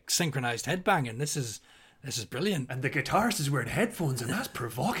and they're synchronized headbanging. This is brilliant. And the guitarist is wearing headphones, and that's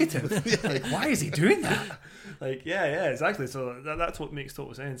provocative. Like, why is he doing that? Like, yeah, exactly. So that's what makes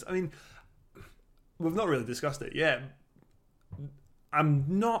total sense. I mean, we've not really discussed it yet. I'm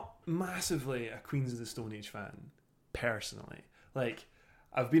not massively a Queens of the Stone Age fan, personally. Like,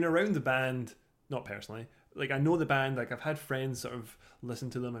 I've been around the band, not personally. Like, I know the band. Like, I've had friends sort of listen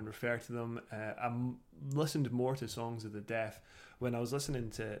to them and refer to them. I listened more to Songs of the Deaf. When I was listening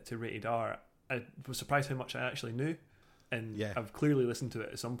to Rated R, I was surprised how much I actually knew, and I've clearly listened to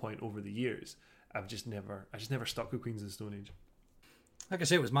it at some point over the years. I just never stuck with Queens of the Stone Age. Like I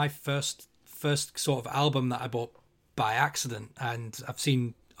say, it was my first sort of album that I bought by accident, and I've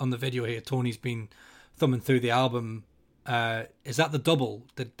seen on the video here Tony's been thumbing through the album. Is that the double?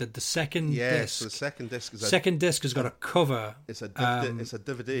 The second disc? Yes, the second disc has got a cover. It's a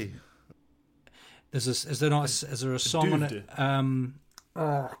DVD. Is there a song on it?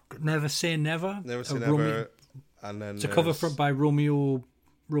 Never Say Never. Never Say Never. And then it's a cover by Romeo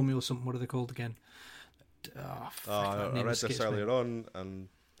something. What are they called again? I read this earlier on and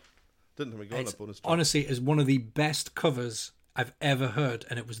didn't think we got on a bonus track. Honestly, is one of the best covers I've ever heard,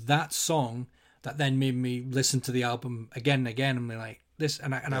 and it was that song that then made me listen to the album again and again, and be like this,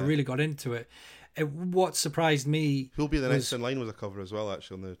 and I really got into it. What surprised me, who'll be the next in line with a cover as well,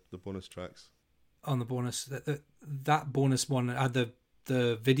 actually, on the bonus tracks. On the bonus, that bonus one had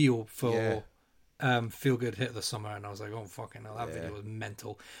the video for Feel Good Hit of the Summer, and I was like, oh fucking hell, that video was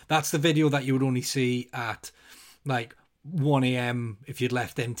mental. That's the video that you would only see at like 1 a.m. if you'd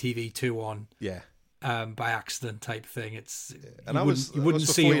left MTV2 on. Yeah. By accident type thing. You wouldn't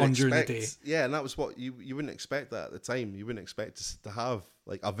see it on during the day. Yeah, and that was what you wouldn't expect that at the time. You wouldn't expect to have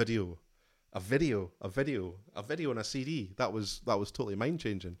like a video and a CD. That was totally mind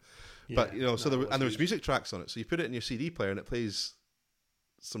changing. But you know, there was music tracks on it. So you put it in your CD player and it plays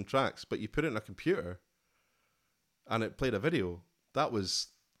some tracks, but you put it in a computer and it played a video. That was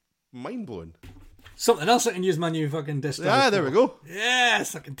mind blowing. Something else I can use my new fucking disc. There we go.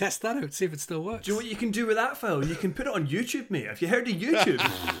 Yes, I can test that out, see if it still works. Do you know what you can do with that, Phil? You can put it on YouTube, mate. Have you heard of YouTube?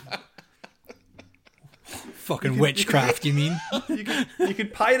 Fucking witchcraft, you mean? You can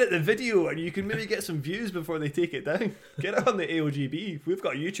pirate the video and you can maybe get some views before they take it down. Get it on the AOGB. We've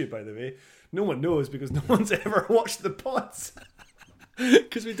got YouTube, by the way. No one knows because no one's ever watched the pods.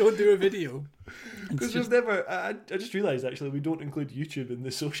 Because we don't do a video. Because there's never... I just realised, actually, we don't include YouTube in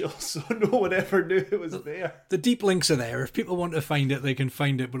the socials, so no one ever knew it was there. The deep links are there. If people want to find it, they can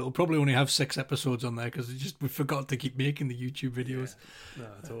find it, but it'll probably only have 6 episodes on there because we forgot to keep making the YouTube videos. Yeah.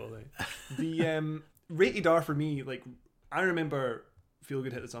 No, totally. The Rated R for me, like, I remember Feel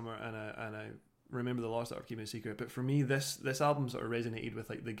Good Hit the Summer, and I remember The Lost Art of Keeping a Secret, but for me, this album sort of resonated with,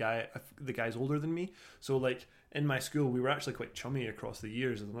 like, the guys older than me. So, like, in my school, we were actually quite chummy across the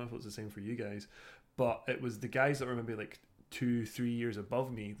years. I don't know if it was the same for you guys, but it was the guys that were maybe like 2-3 years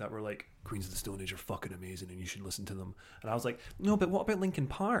above me that were like, Queens of the Stone Age are fucking amazing and you should listen to them. And I was like, no, but what about Linkin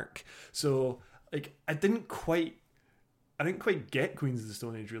Park? So like, I didn't quite get Queens of the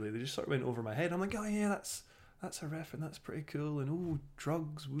Stone Age really. They just sort of went over my head. I'm like, oh yeah, that's a riff and that's pretty cool, and oh,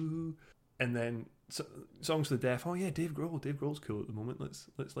 drugs, woo. And then Songs for the Deaf. Oh yeah, Dave Grohl's cool at the moment. Let's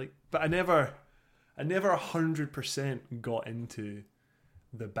like, but I never 100% got into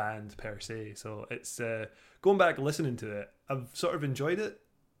the band per se. So it's going back listening to it, I've sort of enjoyed it,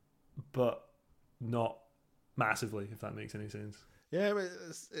 but not massively, if that makes any sense. Yeah, but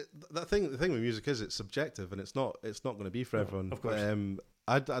the thing with music is it's subjective, and it's not going to be for everyone. Of course.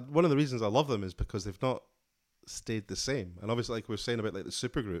 One of the reasons I love them is because they've not stayed the same. And obviously, like we were saying about like the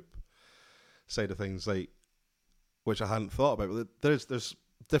supergroup side of things, like which I hadn't thought about. But there's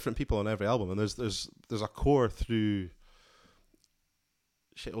different people on every album, and there's a core through.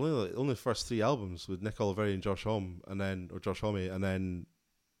 Shit, only the first 3 albums with Nick Oliveri and Josh Homme, Josh Homme, and then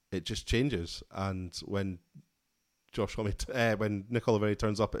it just changes. And when when Nick Oliveri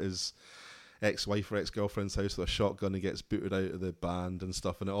turns up at his ex-wife or ex-girlfriend's house with a shotgun, he gets booted out of the band and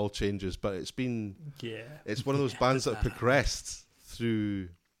stuff, and it all changes. But it's one of those bands that have progressed through.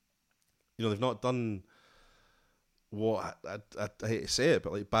 You know, they've not done what I hate to say it,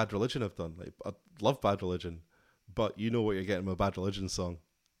 but like Bad Religion have done. Like, I love Bad Religion, but you know what you're getting with a Bad Religion song.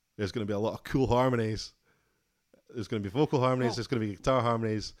 There's going to be a lot of cool harmonies. There's going to be vocal harmonies. There's going to be guitar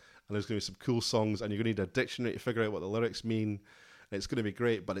harmonies, and there's going to be some cool songs. And you're going to need a dictionary to figure out what the lyrics mean. And it's going to be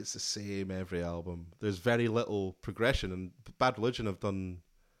great, but it's the same every album. There's very little progression. And Bad Religion have done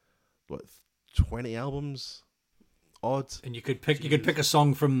 20 albums, odd. And you could pick a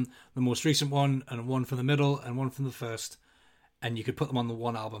song from the most recent one, and one from the middle, and one from the first, and you could put them on the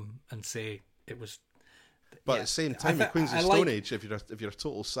one album and say it was. But at the same time, with Queens of Stone Age, if you're a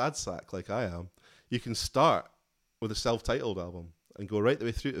total sad sack like I am, you can start with a self-titled album and go right the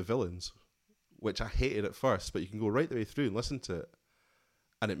way through to Villains, which I hated at first, but you can go right the way through and listen to it,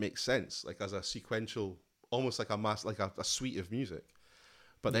 and it makes sense, like as a sequential, almost like a suite of music.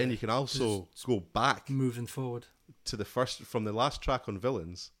 But then you can also go back, moving forward to from the last track on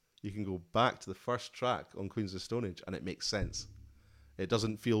Villains. You can go back to the first track on Queens of Stone Age, and it makes sense. It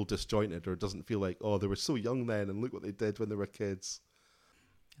doesn't feel disjointed, or it doesn't feel like, oh, they were so young then, and look what they did when they were kids.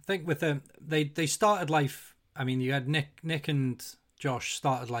 I think with them, they started life. I mean, you had Nick and Josh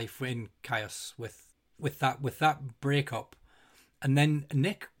started life in chaos with that breakup, and then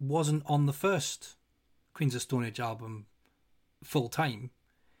Nick wasn't on the first Queens of Stone Age album full time.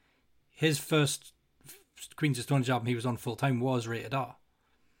 His first Queens of Stone Age album he was on full time was Rated R,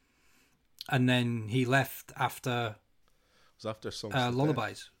 and then he left after. It was after songs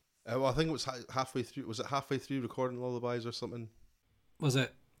Lullabies. Well, I think it was halfway through. Was it halfway through recording Lullabies or something? Was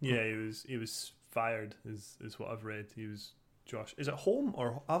it? Yeah, he was fired. Is what I've read. He was Josh. Is it Home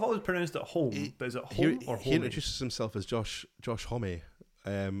or I've always pronounced it Home, but is it Home or Home? He introduces himself as Josh Homme.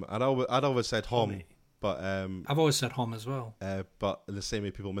 I'd always said Homme, but I've always said Homme as well. But in the same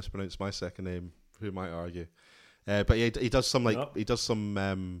way people mispronounce my second name, who might argue? But yeah, he does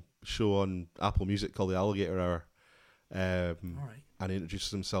some show on Apple Music called The Alligator Hour. And he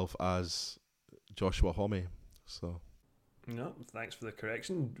introduces himself as Joshua Homme. So, no, thanks for the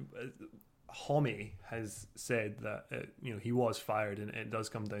correction. Homme has said that he was fired, and it does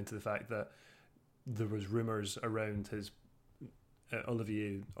come down to the fact that there was rumours around his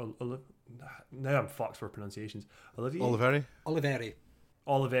Olivier. Now I'm fucked for pronunciations. Oliveri.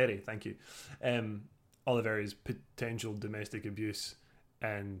 Thank you. Oliveri's potential domestic abuse.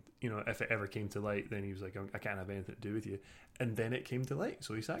 And, if it ever came to light, then he was like, I can't have anything to do with you. And then it came to light,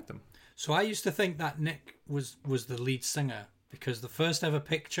 so he sacked him. So I used to think that Nick was the lead singer, because the first ever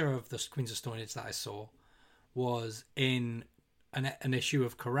picture of the Queens of Stone Age that I saw was in an issue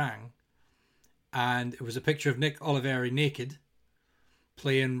of Kerrang! And it was a picture of Nick Oliveri naked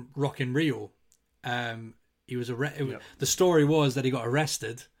playing Rock in Rio. He was The story was that he got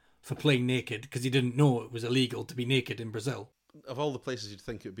arrested for playing naked because he didn't know it was illegal to be naked in Brazil. Of all the places you'd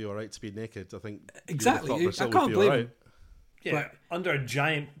think it would be all right to be naked, I think exactly. I can't believe it. Yeah, right. Under a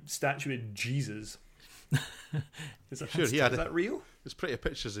giant statue of Jesus. Is that real? There's pretty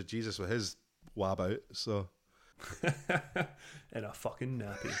pictures of Jesus with his wab out, so in a fucking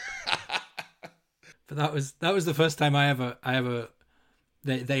nappy. But that was the first time I ever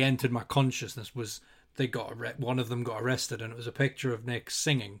they entered my consciousness. Was they one of them got arrested, and it was a picture of Nick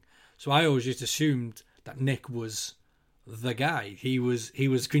singing. So I always just assumed that Nick was the guy. He was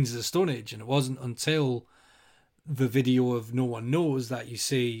Queens of the Stone Age, and it wasn't until the video of No One Knows that you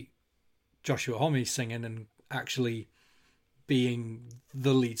see Joshua Homme singing and actually being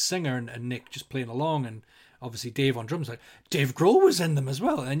the lead singer, and Nick just playing along, and obviously Dave on drums. Like Dave Grohl was in them as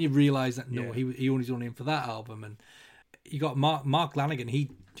well, and then you realise that he only done him for that album. And you got Mark Lanigan.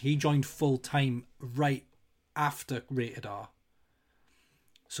 He joined full time right after Rated R.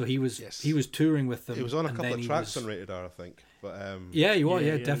 So he was touring with them. He was on a couple of tracks on Rated R, I think. But yeah, he was.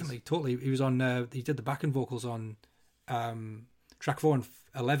 Yeah, definitely, totally. He was on. He did the backing vocals on track 4 and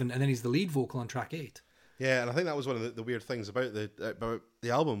 11, and then he's the lead vocal on track 8. Yeah, and I think that was one of the weird things about the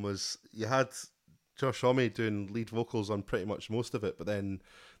album was you had Josh Homme doing lead vocals on pretty much most of it, but then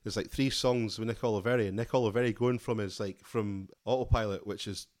there's like 3 songs with Nick Oliveri, and Nick Oliveri going from Autopilot, which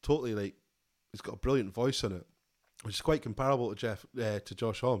is totally like, he's got a brilliant voice on it, which is quite comparable to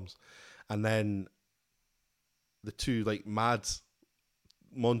Josh Holmes, and then the 2 like mad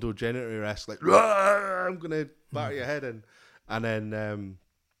Mondo Generator-esque like I'm gonna batter your head in, and then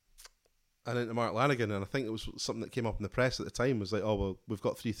into Mark Lanegan, and I think it was something that came up in the press at the time was like, oh well, we've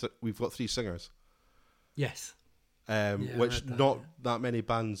got three singers. Yes. Which not that many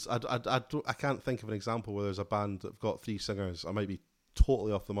bands. I can't think of an example where there's a band that've got 3 singers. I might be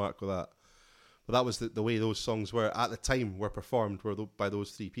totally off the mark with that, but that was the way those songs were at the time were performed by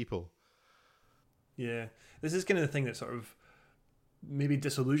those 3 people. Yeah, this is kind of the thing that sort of maybe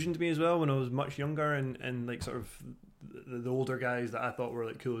disillusioned me as well when I was much younger, and like sort of the older guys that I thought were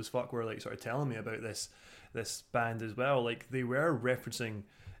like cool as fuck were like sort of telling me about this band as well. Like they were referencing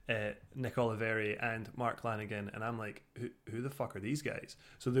Nick Oliveri and Mark Lanegan, and I'm like, who the fuck are these guys?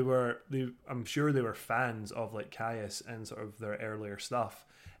 So I'm sure they were fans of like Caius and sort of their earlier stuff,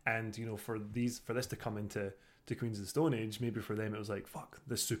 and you know, for this to come into Queens of the Stone Age, maybe for them it was like, fuck,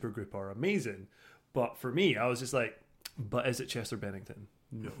 this supergroup are amazing. But for me, I was just like, but is it Chester Bennington?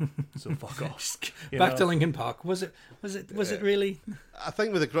 No. So fuck off. Back to Linkin Park. Was it really? I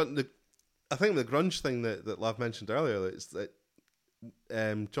think with the grunge thing that Lav mentioned earlier, it's that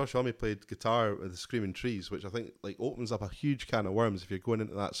Josh Homme played guitar with the Screaming Trees, which I think like opens up a huge can of worms if you're going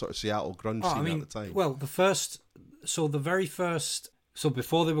into that sort of Seattle grunge scene at the time. Well, before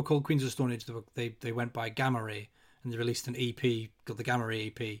they were called Queens of the Stone Age, they went by Gamma Ray, and they released an EP called the Gamma Ray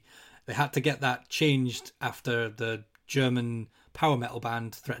EP. They had to get that changed after the German power metal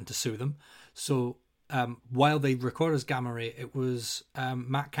band threatened to sue them. So while they recorded as Gamma Ray, it was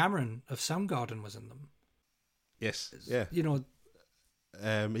Matt Cameron of Soundgarden was in them. Yes, yeah. You know,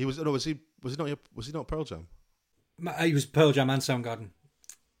 was he not Pearl Jam? He was Pearl Jam and Soundgarden.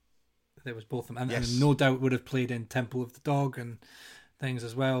 There was both of them, and no doubt would have played in Temple of the Dog and things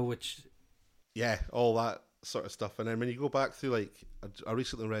as well. Which, yeah, all that sort of stuff. And then when you go back through, like, I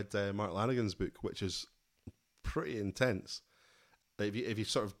recently read Mark Lanegan's book, which is pretty intense. Like, if you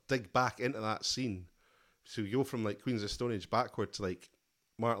sort of dig back into that scene, so you go from like Queens of the Stone Age backward to like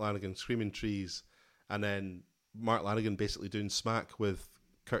Mark Lanegan, Screaming Trees, and then Mark Lanegan basically doing Smack with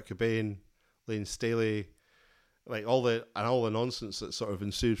Kurt Cobain, Lane Staley, like all the nonsense that sort of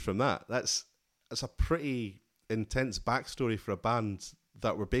ensued from that. It's a pretty intense backstory for a band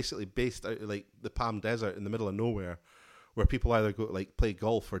that were basically based out of like the Palm Desert in the middle of nowhere, where people either go to like play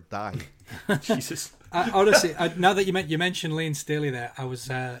golf or die. Jesus. Honestly, now that you mentioned Lane Staley there, I was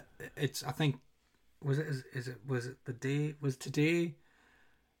I think was today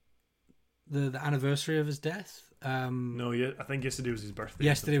the anniversary of his death? No, yeah, I think yesterday was his birthday.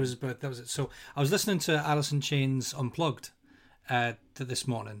 Yesterday was his birthday. That was it. So I was listening to Alice in Chains Unplugged to this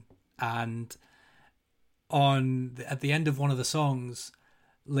morning, and at the end of one of the songs,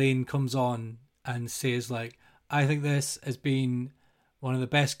 Lane comes on and says like, I think this has been one of the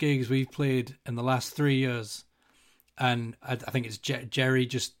best gigs we've played in the last 3 years. And I think it's Jerry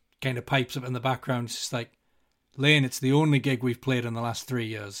just kind of pipes up in the background. It's just like, Lane, it's the only gig we've played in the last 3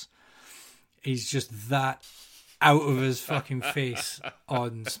 years. He's just that out of his fucking face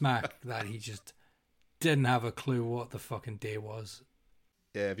on Smack that he just didn't have a clue what the fucking day was.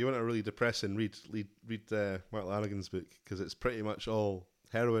 Yeah, if you want a really depressing, read Mark Lanegan's book, because it's pretty much all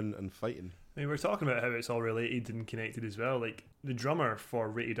heroin and fighting. I mean, we're talking about how it's all related and connected as well. Like the drummer for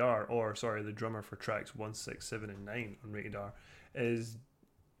Rated R, the drummer for tracks 1, 6, 7, and 9 on Rated R is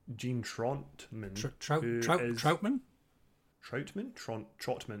Gene Troutman. Troutman,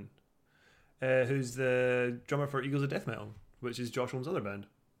 who's the drummer for Eagles of Death Metal, which is Josh Holmes' other band,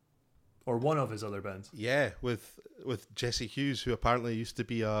 or one of his other bands. Yeah, with Jesse Hughes, who apparently used to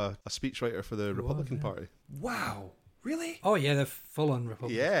be a speechwriter for the Republican Party. Wow. Really? Oh yeah, they're full on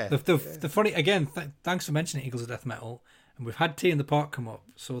Republican. Yeah. The funny again. Thanks for mentioning Eagles of Death Metal, and we've had Tea in the Park come up.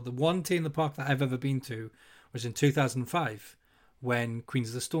 So the one Tea in the Park that I've ever been to was in 2005 when Queens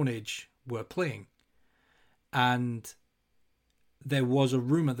of the Stone Age were playing, and there was a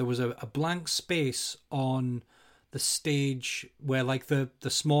rumor there was a blank space on the stage where like the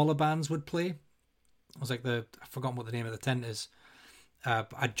smaller bands would play. It was like I've forgotten what the name of the tent is.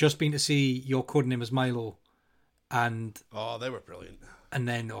 I'd just been to see Your Codename is Milo. And they were brilliant. And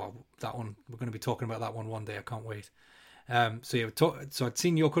then that one, we're going to be talking about that one day. I can't wait. So I'd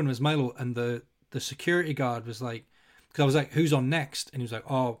seen Your Codename is Milo, and the security guard was like, because I was like, who's on next? And he was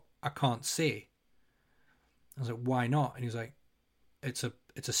like, oh, I can't say. I was like, why not? And he was like, it's a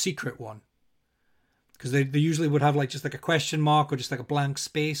secret one. because they usually would have like just like a question mark or just like a blank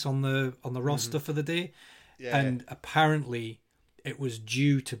space on the roster for the day. Yeah. And apparently it was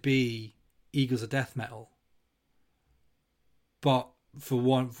due to be Eagles of Death Metal, but for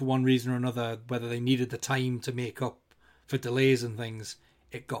one reason or another, whether they needed the time to make up for delays and things,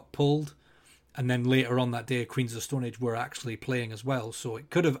 it got pulled. And then later on that day, Queens of the Stone Age were actually playing as well, so it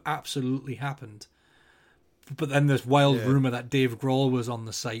could have absolutely happened. But then this wild rumor that Dave Grohl was on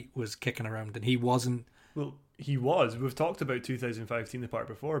the site was kicking around, and he wasn't. Well, he was. We've talked about 2015 the part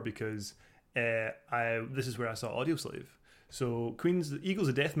before, because this is where I saw Audioslave. So the Eagles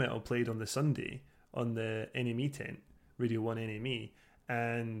of Death Metal played on the Sunday on the NME tent, Radio 1 NME,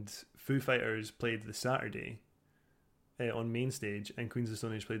 and Foo Fighters played the Saturday on main stage, and Queens of the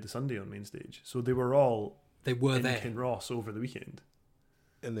Stone Age played the Sunday on main stage. So they were in there. Kinross over the weekend.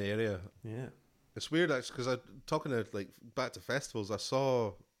 In the area. Yeah. It's weird actually, because talking to like back to festivals, I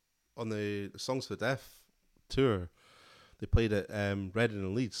saw on the Songs for Death tour, they played at Reading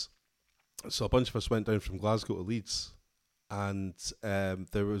and Leeds. So a bunch of us went down from Glasgow to Leeds, and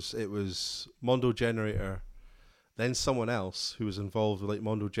it was Mondo Generator, then someone else who was involved with like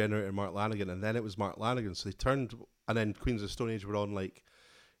Mondo Generator and Mark Lanigan, and then it was Mark Lanigan. So they turned, and then Queens of the Stone Age were on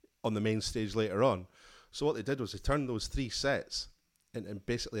the main stage later on. So what they did was they turned those three sets into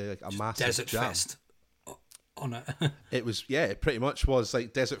basically like a massive Desert jam. Fest on it. It was, yeah, it pretty much was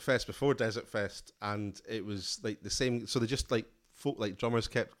like Desert Fest before Desert Fest, and it was like the same. So they just like folk, like drummers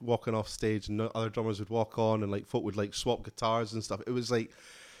kept walking off stage, and other drummers would walk on, and like folk would like swap guitars and stuff. It was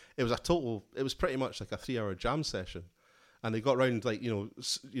pretty much like a 3-hour jam session, and they got around like you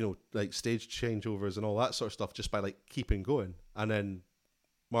know like stage changeovers and all that sort of stuff just by like keeping going. And then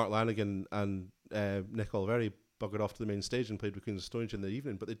Mark Lanigan and Nick Oliveri buggered off to the main stage and played with Queens of Stone Age in the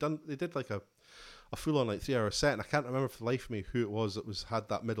evening. But they did like a full on like 3-hour set, and I can't remember for the life of me who it was that had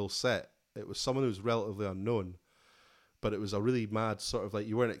that middle set. It was someone who was relatively unknown, but it was a really mad sort of like,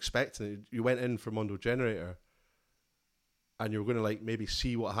 you weren't expecting it. You went in for Mondo Generator, and you were going to like maybe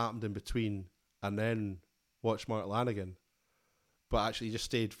see what happened in between and then watch Mark Lanigan, but actually you just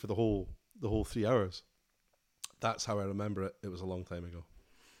stayed for the whole 3 hours. That's how I remember it. It was a long time ago.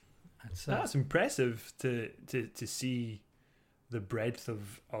 That's impressive to see the breadth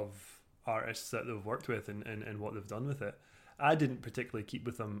of artists that they've worked with and what they've done with it. I didn't particularly keep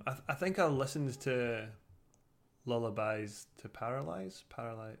with them. I think I listened to Lullabies to Paralyze.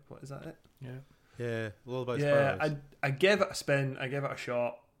 What is that it? Yeah, Lullabies to Yeah, Paralyze. I gave it a spin. I gave it a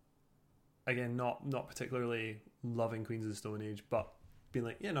shot. Again, not particularly loving Queens of the Stone Age, but being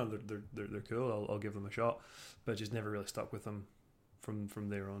like, yeah, no, they're cool. I'll give them a shot, but just never really stuck with them from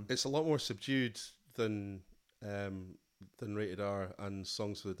there on. It's a lot more subdued than Rated R and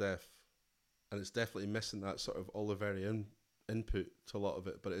Songs for the Deaf, and it's definitely missing that sort of Oliveri input to a lot of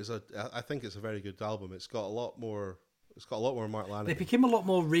it. But I think it's a very good album. It's got a lot more Mark Lanigan. They became a lot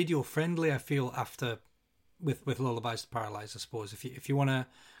more radio friendly, I feel, after with Lullabies to Paralyze, I suppose, if you want to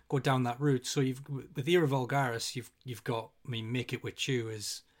go down that route. So with Era Vulgaris, you've got, I mean, Make It With You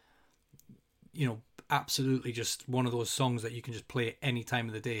is, you know, absolutely just one of those songs that you can just play at any time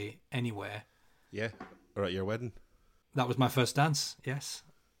of the day, anywhere. Yeah, or at your wedding. That was my first dance. Yes,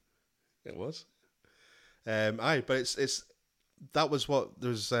 it was. But it's that was what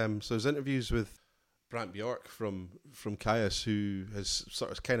there's. So there's interviews with Brant Bjork from Caius, who has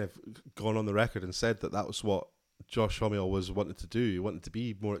sort of kind of gone on the record and said that was what Josh Homme was wanted to do. He wanted to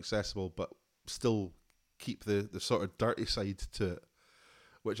be more accessible, but still keep the sort of dirty side to it,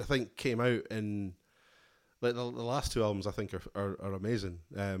 which I think came out in like the last two albums. I think are amazing.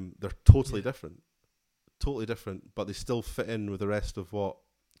 They're totally different, but they still fit in with the rest of what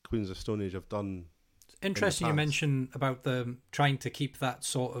Queens of Stone Age have done. It's interesting you mention about them trying to keep that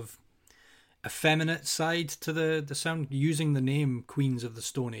sort of effeminate side to the sound. Using the name Queens of the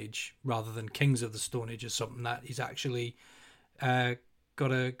Stone Age rather than Kings of the Stone Age is something that he's actually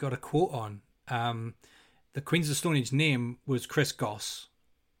got a quote on. The Queens of the Stone Age name was Chris Goss.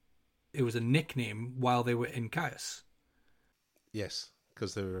 It was a nickname while they were in Caius. Yes,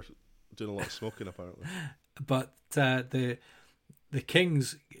 because they were doing a lot of smoking apparently. But the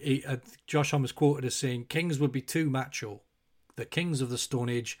Kings, Josh Homme was quoted as saying, "Kings would be too macho. The Kings of the Stone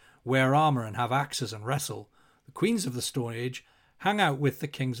Age wear armour and have axes and wrestle. The Queens of the Stone Age hang out with the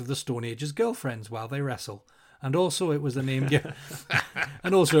Kings of the Stone Age's girlfriends while they wrestle." And also it was a name given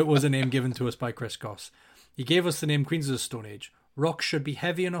to us by Chris Goss. He gave us the name Queens of the Stone Age. Rock should be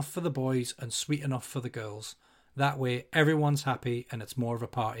heavy enough for the boys and sweet enough for the girls. That way everyone's happy and it's more of a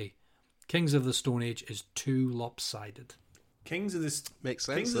party. Kings of the Stone Age is too lopsided. Makes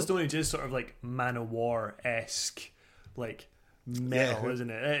sense. Kings of though. the Stone Age is sort of like Man of War-esque, like metal, isn't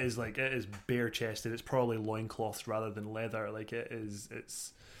it? It is like, it is bare chested. It's probably loincloths rather than leather. Like it is,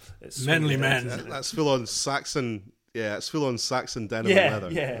 it's Manly man. That's full on Saxon. Yeah, it's full on Saxon denim Yeah, and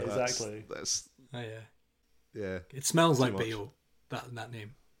leather. yeah, exactly. That's Oh, yeah. It smells like much. BO. That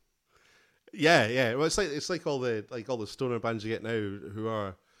name. Yeah. Well, it's like all the stoner bands you get now who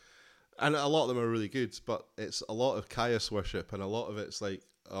are, and a lot of them are really good, but it's a lot of Caius worship, and a lot of it's like,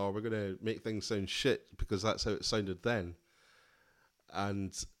 oh, we're gonna make things sound shit because that's how it sounded then,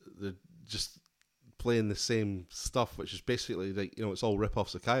 and they're just playing the same stuff, which is basically like, you know, it's all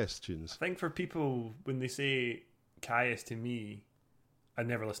rip-offs of Caius tunes. I think for people, when they say Caius to me, I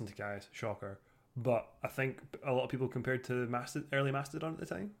never listened to Caius, shocker, but I think a lot of people compared to early Mastodon at the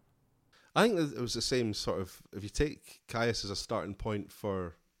time. I think that it was the same sort of, if you take Caius as a starting point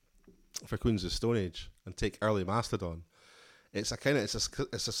for Queens of Stone Age and take early Mastodon, it's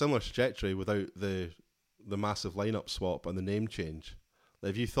a similar trajectory without the massive lineup swap and the name change.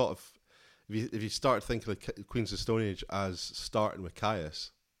 Like if you start thinking of Queens of Stone Age as starting with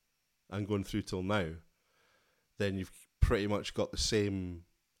Caius and going through till now, then you've pretty much got the same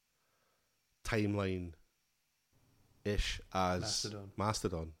timeline ish as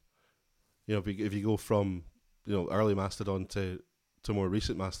Mastodon. You know, if you go from, you know, early Mastodon to more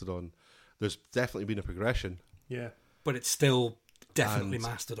recent Mastodon, there's definitely been a progression. Yeah. But it's still definitely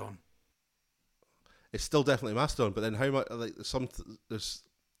Mastodon. It's still definitely Mastodon, but then how much, like,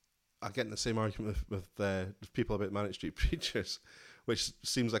 I get in the same argument with people about Manic Street Preachers, which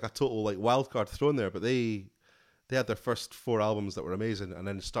seems like a total like wild card thrown there, but they had their first 4 albums that were amazing and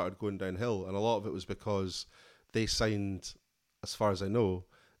then started going downhill, and a lot of it was because they signed, as far as I know,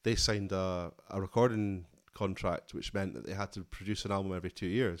 they signed a recording contract, which meant that they had to produce an album every 2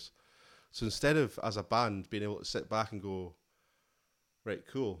 years. So instead of, as a band, being able to sit back and go, right,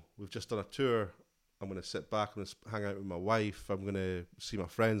 cool, we've just done a tour, I'm going to sit back, I'm going to hang out with my wife, I'm going to see my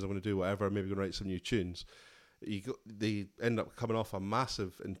friends, I'm going to do whatever, maybe going to write some new tunes. They end up coming off a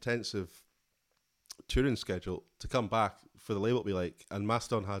massive, intensive touring schedule to come back for the label to be like, and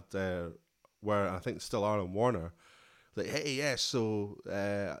Mastodon had, where I think still are on Warner, like, hey, yeah, so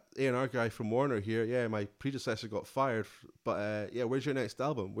A&R guy from Warner here, yeah, my predecessor got fired, but yeah, where's your next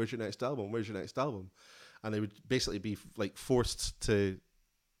album? Where's your next album? Where's your next album? And they would basically be like forced to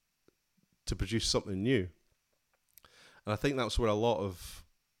produce something new. And I think that's where a lot of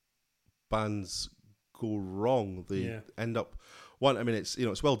bands go wrong. They end up, it's, you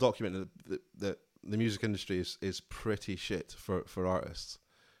know, it's well documented that the music industry is pretty shit for artists.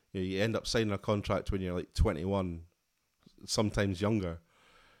 You know, you end up signing a contract when you're like 21, sometimes younger.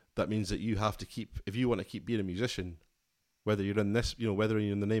 That means that you have to keep, if you want to keep being a musician, whether you're in this, you know, whether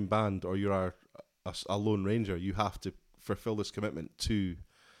you're in the name band or you're a lone ranger, you have to fulfill this commitment to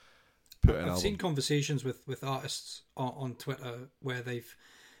put an album. I've seen conversations with artists on Twitter where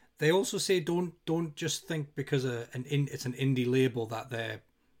they also say don't just think because it's an indie label that they're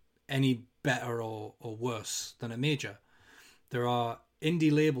any better or worse than a major. There are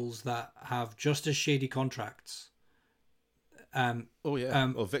indie labels that have just as shady contracts.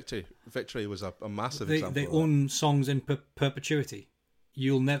 Victory was a massive example. They own songs in perpetuity. They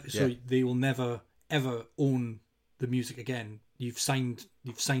will never ever own the music again. You've signed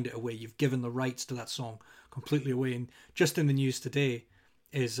it away. You've given the rights to that song completely away. And just in the news today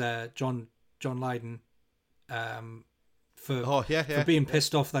is John Lydon for being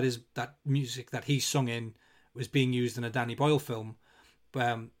pissed off that music that he sung in was being used in a Danny Boyle film.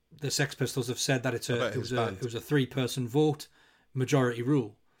 The Sex Pistols have said that it was a 3-person vote, majority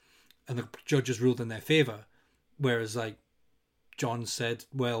rule, and the judges ruled in their favour. Whereas, like, John said,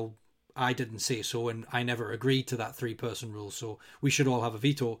 well, I didn't say so, and I never agreed to that 3-person rule, so we should all have a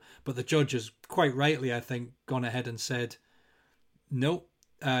veto. But the judges, quite rightly, I think, gone ahead and said, no,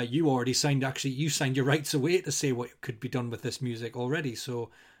 you signed your rights away to say what could be done with this music already.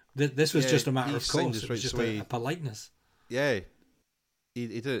 So this was just a matter of course. It was just a politeness. Yeah. He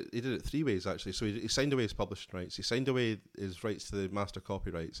did it 3 ways, actually. So he signed away his publishing rights, he signed away his rights to the master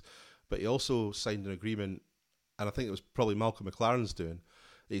copyrights, but he also signed an agreement, and I think it was probably Malcolm McLaren's doing.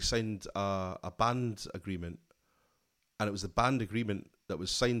 He signed a band agreement, and it was the band agreement that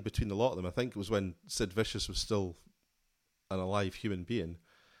was signed between the lot of them. I think it was when Sid Vicious was still an alive human being,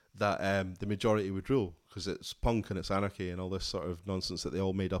 that the majority would rule, because it's punk and it's anarchy and all this sort of nonsense that they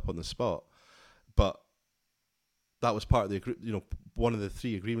all made up on the spot. But that was part of the, you know, one of the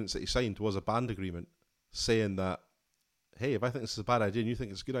 3 agreements that he signed was a band agreement saying that, hey, if I think this is a bad idea and you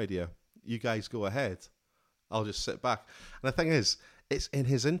think it's a good idea, you guys go ahead. I'll just sit back. And the thing is, it's in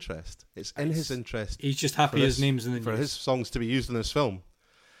his interest. It's in his interest. He's just happy his name's in the news. For his songs to be used in this film.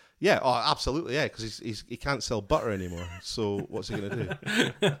 Yeah, oh, absolutely, yeah, because he can't sell butter anymore. So what's he going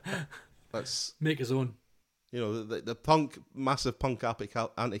to do? That's Make his own. You know, the massive punk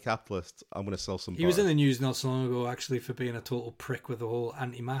anti-capitalist. I'm going to sell some. He was in the news not so long ago, actually, for being a total prick with the whole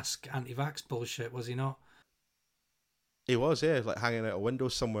anti-mask, anti-vax bullshit. Was he not? He was, yeah, like hanging out a window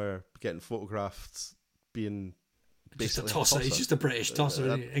somewhere, getting photographed, being Just a basically tosser. He's just a British tosser,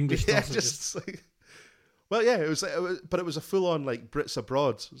 isn't he? English tosser. Just like, well, yeah, it was, but it was a full-on like Brits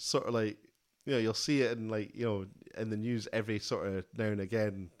abroad sort of like. You know, you'll see it in like in the news every sort of now and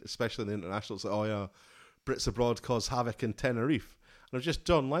again, especially in the international. It's like, oh yeah, Brits abroad cause havoc in Tenerife, and it's just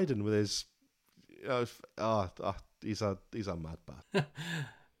John Lydon with his, he's a mad bat.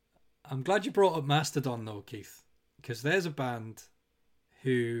 I'm glad you brought up Mastodon though, Keith, because there's a band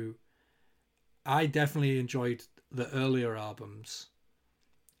who I definitely enjoyed the earlier albums,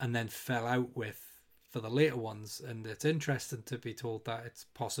 and then fell out with for the later ones, and it's interesting to be told that it's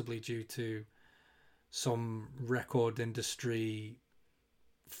possibly due to some record industry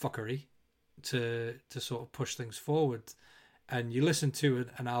fuckery to sort of push things forward. And you listen to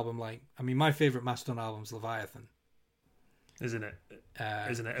an album like, I mean, my favourite Mastodon album's Leviathan. Isn't it?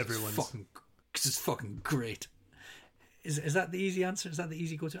 Isn't it everyone's? It's fucking great. Is that the easy answer? Is that the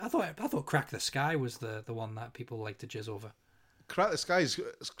easy go-to? I thought Crack the Sky was the one that people like to jizz over. Crack the Sky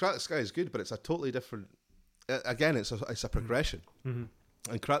is good, but it's a totally different. Again, it's a progression. Mm-hmm.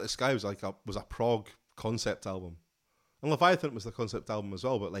 And Crack the Sky was like a prog concept album, and Leviathan was the concept album as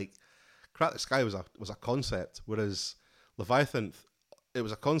well. But like Crack the Sky was a concept, whereas Leviathan, it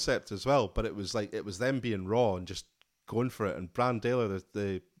was a concept as well. But it was them being raw and just going for it. And Bran Daler,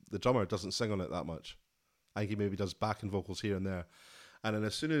 the drummer, doesn't sing on it that much. I think he maybe does backing vocals here and there. And then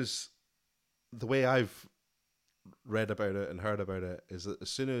as soon as the way I've read about it and heard about it is that as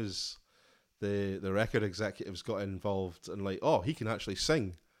soon as the record executives got involved and like, oh, he can actually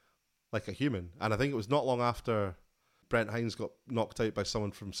sing like a human. And I think it was not long after Brent Hines got knocked out by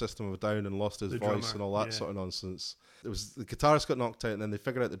someone from System of a Down and lost his voice and all that sort of nonsense. It was the guitarist got knocked out, and then they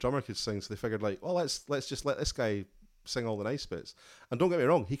figured out the drummer could sing, so they figured like, well, let's just let this guy sing all the nice bits. And don't get me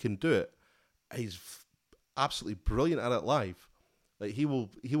wrong, he can do it. He's absolutely brilliant at it live. Like he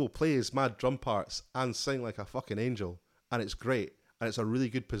will play his mad drum parts and sing like a fucking angel, and it's great, and it's a really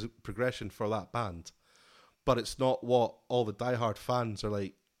good progression for that band. But it's not what all the diehard fans are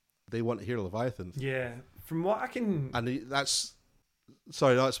like. They want to hear Leviathan. Yeah, from what I can, and that's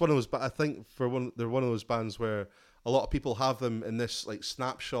one of those. But I think they're one of those bands where a lot of people have them in this like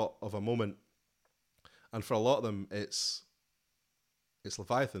snapshot of a moment, and for a lot of them, it's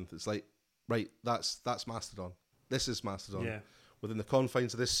Leviathan. It's like, right, that's Mastodon. This is Mastodon. Yeah. Within the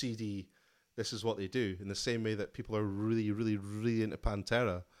confines of this CD, this is what they do. In the same way that people are really, really, really into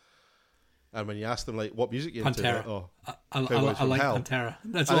Pantera. And when you ask them, like, what music you into? Pantera. Like, I like Hell. Pantera.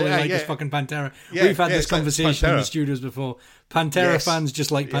 That's all I like is fucking Pantera. Yeah, We've had this conversation in the studios before. Pantera fans just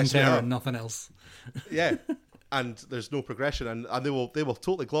like Pantera and nothing else. Yeah. And there's no progression. And they will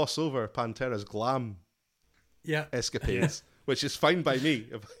totally gloss over Pantera's glam escapades, which is fine by me.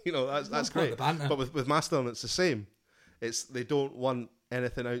 That's great. But with Mastodon, it's the same. They don't want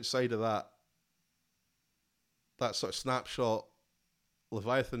anything outside of that sort of snapshot.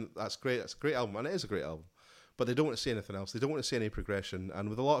 Leviathan, that's great. That's a great album, and it is a great album. But they don't want to see anything else. They don't want to see any progression. And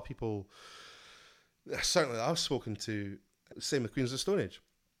with a lot of people, certainly I've spoken to, same with Queens of the Stone Age.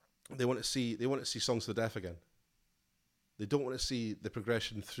 They want to see Songs to the Deaf again. They don't want to see the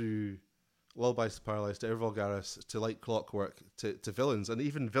progression through Lullabies to Paralyze, to Air Vulgaris, to Like Clockwork, to Villains, and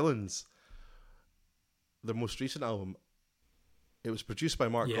even Villains. Their most recent album, it was produced by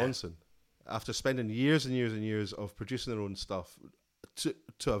Mark Ronson. After spending years and years and years of producing their own stuff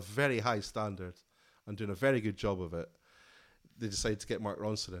to a very high standard and doing a very good job of it, they decided to get Mark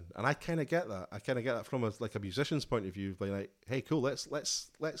Ronson in, and I kind of get that. I kind of get that from a musician's point of view. Like, hey, cool, let's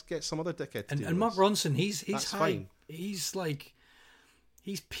get some other dickhead to do and Mark Ronson, he's That's high. Fine.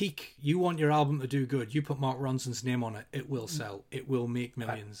 He's peak. You want your album to do good, you put Mark Ronson's name on it. It will sell. It will make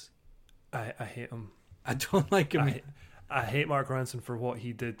millions. I hate him. I don't like him. I hate Mark Ronson for what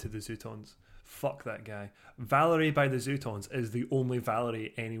he did to the Zootons. Fuck that guy. Valerie by the Zootons is the only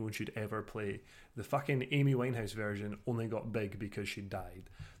Valerie anyone should ever play. The fucking Amy Winehouse version only got big because she died.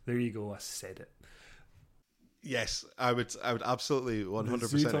 There you go, I said it. Yes, I would absolutely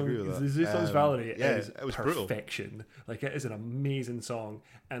 100% agree with that. The Zootons Valerie is it was perfection. Brutal. Like, it is an amazing song,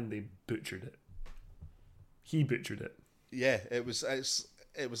 and they butchered it. He butchered it. Yeah, it was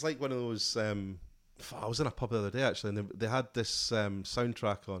like one of those. I was in a pub the other day actually, and they had this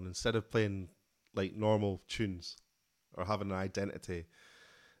soundtrack on. Instead of playing like normal tunes or having an identity,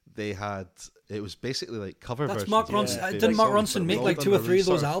 it was basically like cover That's versions. Mark of his Ronson. favourite Didn't Mark songs, Ronson but make all like done 2 or in a 3 of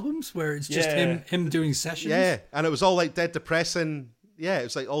those sort of- albums where it's just Yeah. him doing sessions? Yeah, and it was all like dead depressing. Yeah, it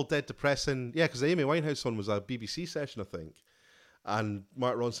was like all dead depressing. Yeah, because the Amy Winehouse one was a BBC session, I think, and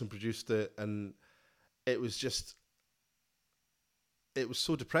Mark Ronson produced it, and it was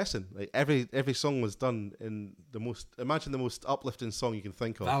so depressing. Like every song was done in the most uplifting song you can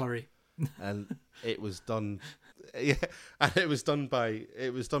think of. Valerie. And it was done, yeah, and it was done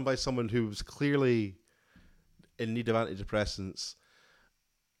by someone who was clearly in need of antidepressants,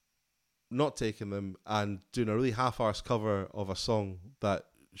 not taking them, and doing a really half-arsed cover of a song that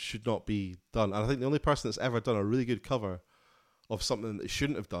should not be done. And I think the only person that's ever done a really good cover of something that they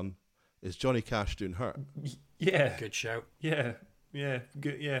shouldn't have done is Johnny Cash doing Hurt. Yeah. Good shout. Yeah.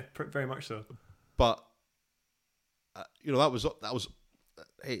 Good. Yeah. Very much so. But that was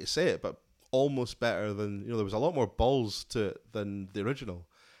I hate to say it, but almost better than, there was a lot more balls to it than the original.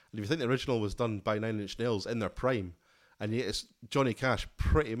 And if you think the original was done by Nine Inch Nails in their prime, and yet it's Johnny Cash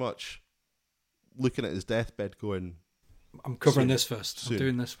pretty much looking at his deathbed going, I'm covering Soon. this first. Soon. I'm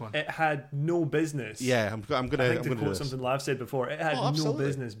doing this one. It had no business. yeah, I'm gonna I think to do quote this. something Lav said before, it had no absolutely.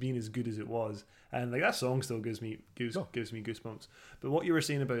 business being as good as it was, and like that song still gives me goosebumps. But what you were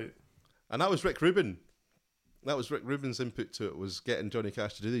saying about, And that was Rick Rubin. That was Rick Rubin's input to it, was getting Johnny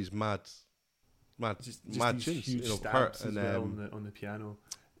Cash to do these mad just tunes, these huge Hurt stabs and as well on the piano,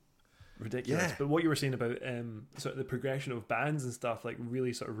 ridiculous. Yeah. But what you were saying about sort of the progression of bands and stuff, like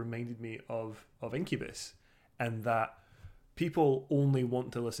really sort of reminded me of Incubus, and that people only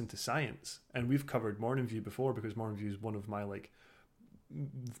want to listen to science. And we've covered Morning View before, because Morning View is one of my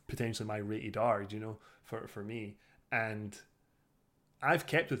potentially my rated R, for me. And I've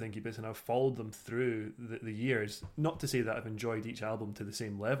kept with Incubus and I've followed them through the years. Not to say that I've enjoyed each album to the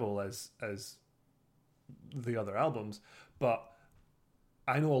same level as the other albums, but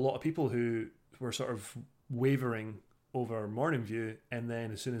I know a lot of people who were sort of wavering over Morning View, and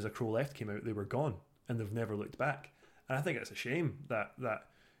then as soon as A Crow Left came out, they were gone and they've never looked back. And I think it's a shame that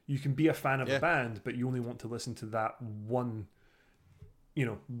you can be a fan of a band, but you only want to listen to that one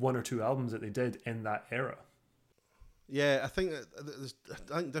or two albums that they did in that era. Yeah, I think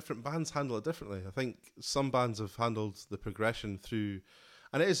different bands handle it differently. I think some bands have handled the progression through,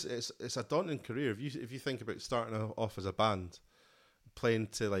 and it's a daunting career. If you think about starting off as a band, playing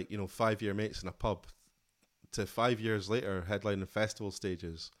to 5-year mates in a pub, to 5 years later headlining festival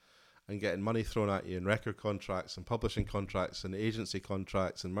stages, and getting money thrown at you, and record contracts and publishing contracts and agency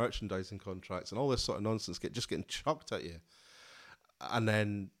contracts and merchandising contracts and all this sort of nonsense just getting chucked at you, and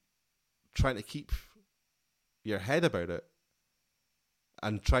then trying to keep your head about it,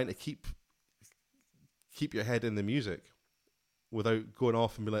 and trying to keep your head in the music without going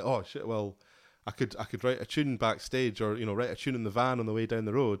off and be like, oh shit, well, I could write a tune backstage, or write a tune in the van on the way down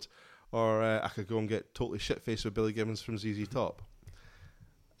the road, or I could go and get totally shit-faced with Billy Gibbons from ZZ Top.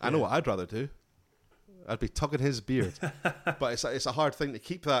 I know what I'd rather do. I'd be tugging his beard. But it's a hard thing to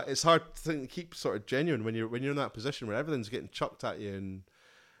keep that. It's a hard thing to keep sort of genuine when you're in that position where everything's getting chucked at you, and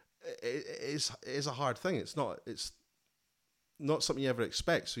it is a hard thing. It's not something you ever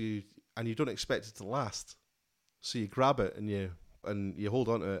expect. So you don't expect it to last. So you grab it and you hold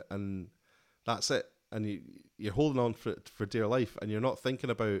on to it, and that's it. And you're holding on for dear life, and you're not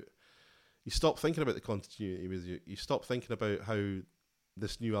thinking about. You stop thinking about the continuity with you. You stop thinking about how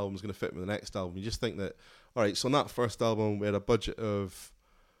this new album is going to fit with the next album. You just think that, all right, so on that first album we had a budget of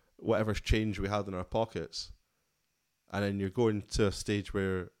whatever's change we had in our pockets, and then you're going to a stage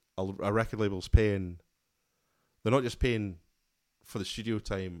where a record label's paying. They're not just paying for the studio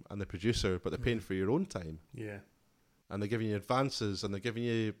time and the producer, but they're paying for your own time. Yeah, and they're giving you advances, and they're giving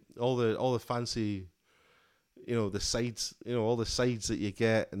you all the fancy, the sides, all the sides that you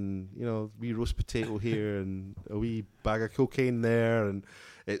get, and wee roast potato here and a wee bag of cocaine there, and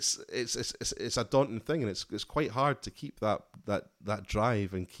it's a daunting thing, and it's quite hard to keep that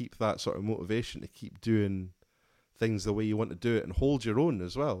drive and keep that sort of motivation to keep doing things the way you want to do it and hold your own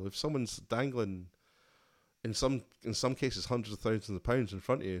as well. If someone's dangling in some cases hundreds of thousands of pounds in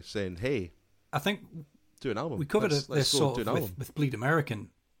front of you saying, "Hey, I think do an album," we covered this sort of with Bleed American,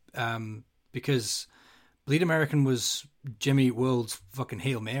 because Bleed American was Jimmy Eat World's fucking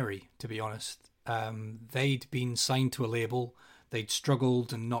Hail Mary, to be honest. They'd been signed to a label, they'd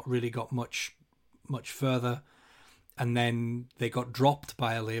struggled and not really got much further, and then they got dropped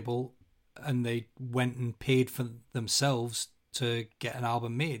by a label, and they went and paid for themselves to get an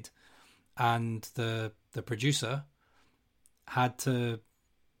album made, and the producer had to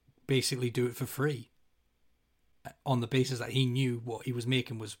basically do it for free on the basis that he knew what he was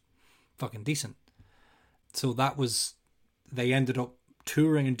making was fucking decent. So they ended up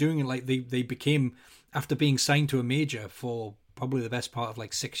touring and doing it. Like they became, after being signed to a major for probably the best part of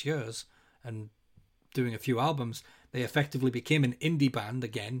like 6 years and doing a few albums, they effectively became an indie band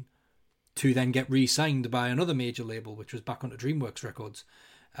again, to then get re-signed by another major label, which was back onto DreamWorks Records,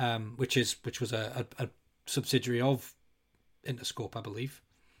 which was a subsidiary of Interscope, I believe.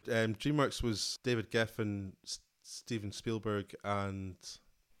 DreamWorks was David Geffen, Steven Spielberg, and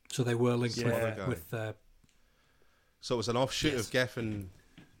so they were linked with so it was an offshoot yes. of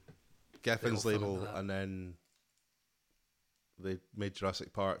Geffen's label, and then they made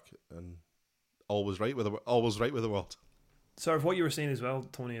Jurassic Park, and all was right with the world. Sort of what you were saying as well,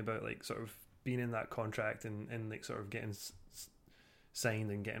 Tony, about like sort of being in that contract and like sort of getting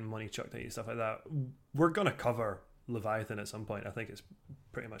signed and getting money chucked at you, stuff like that. We're gonna cover Leviathan at some point. I think it's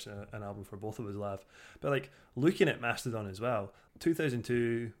pretty much an album for both of us, Lav. But like looking at Mastodon as well,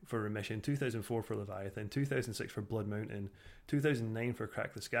 2002 for Remission, 2004 for Leviathan, 2006 for Blood Mountain, 2009 for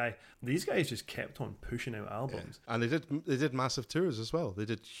Crack the Sky. These guys just kept on pushing out albums, and they did massive tours as well. They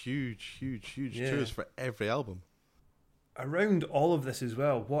did huge tours for every album. Around all of this as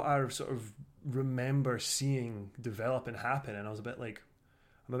well, what I sort of remember seeing develop and happen, and I was a bit like,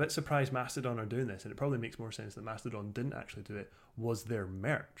 I'm a bit surprised Mastodon are doing this, and it probably makes more sense that Mastodon didn't actually do it, was their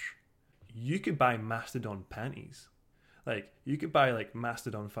merch. You could buy Mastodon panties. Like, you could buy like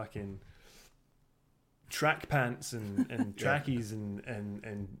Mastodon fucking track pants and trackies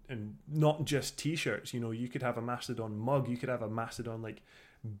and not just t-shirts. You know, you could have a Mastodon mug, you could have a Mastodon like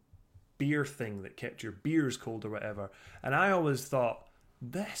beer thing that kept your beers cold or whatever. And I always thought,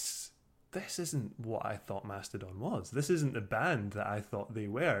 this isn't what I thought Mastodon was. This isn't the band that I thought they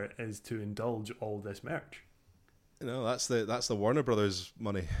were, is to indulge all this merch. You know, that's the Warner Brothers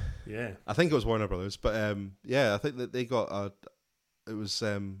money. Yeah, I think it was Warner Brothers, but I think that they got it was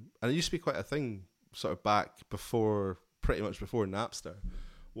and it used to be quite a thing sort of back pretty much before Napster,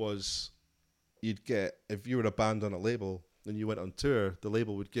 was you'd get, if you were a band on a label and you went on tour, the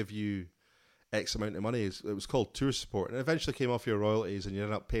label would give you X amount of money. It was called tour support, and it eventually came off your royalties and you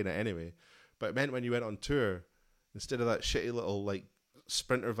ended up paying it anyway. But it meant when you went on tour, instead of that shitty little like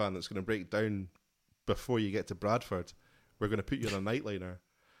Sprinter van that's going to break down before you get to Bradford, we're going to put you on a nightliner,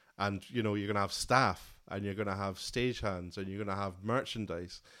 and you know, you're going to have staff and you're going to have stagehands and you're going to have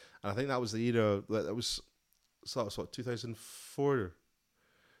merchandise. And I think that was the era that was sort of 2004.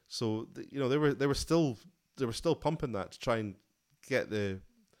 So you know, they were still pumping that to try and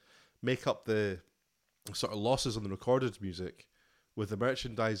make up the sort of losses on the recorded music with the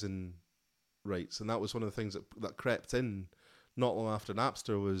merchandising rights. And that was one of the things that crept in not long after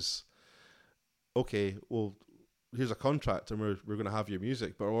Napster was, okay, well, here's a contract and we're going to have your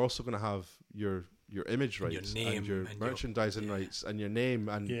music, but we're also going to have your image rights, your name, and your merchandising rights and your name,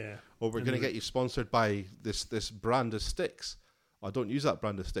 and or we're going to get you sponsored by this brand of sticks. I don't use that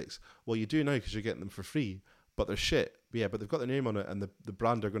brand of sticks. Well, you do now because you're getting them for free, but they're shit. Yeah, but they've got their name on it, and the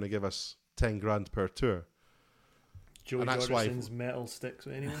brand are going to give us 10 grand per tour. Joey Jordison's metal sticks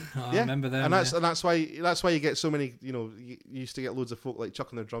with anyone? I remember them. And that's why you get so many. You know, you used to get loads of folk like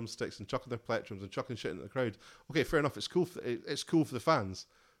chucking their drumsticks and chucking their plectrums and chucking shit into the crowd. Okay, fair enough. It's cool. It's cool for the fans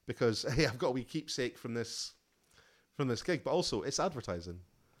because hey, I've got a wee keepsake from this gig, but also it's advertising.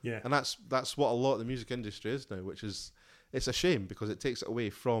 Yeah, and that's what a lot of the music industry is now, which is, it's a shame because it takes it away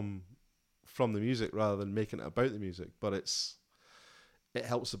from the music rather than making it about the music. But it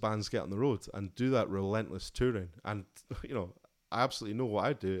helps the bands get on the road and do that relentless touring. And, you know, I absolutely know what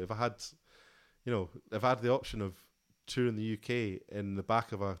I'd do if I had the option of touring the UK in the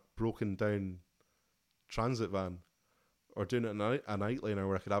back of a broken down transit van, or doing it in a nightliner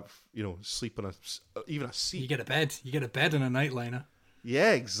where I could have, you know, sleep on even a seat. You get a bed in a nightliner.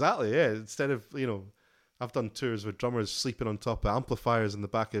 Yeah, exactly. Yeah, instead of, you know, I've done tours with drummers sleeping on top of amplifiers in the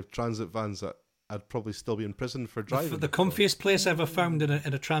back of transit vans that I'd probably still be in prison for driving. The comfiest place I ever found in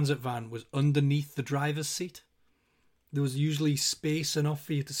a transit van was underneath the driver's seat. There was usually space enough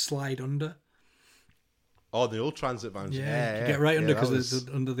for you to slide under. Oh, the old transit vans. Yeah, you get right under because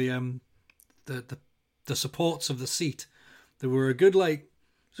under the supports of the seat, there were a good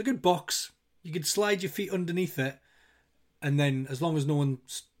box. You could slide your feet underneath it, and then as long as no one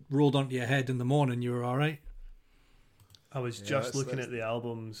rolled onto your head in the morning, you were all right. I was just looking at the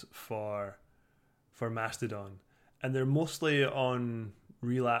albums for Mastodon, and they're mostly on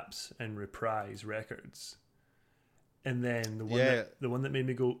Relapse and Reprise records. And then the one that made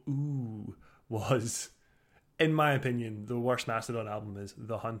me go ooh was, in my opinion, the worst Mastodon album is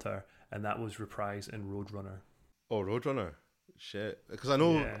The Hunter, and that was Reprise and Roadrunner. Oh, Roadrunner, shit! Because I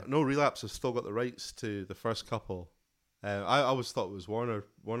know Relapse have still got the rights to the first couple. I always thought it was Warner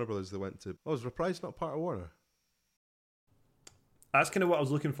Brothers they went to. Oh, is Reprise not part of Warner? That's kind of what I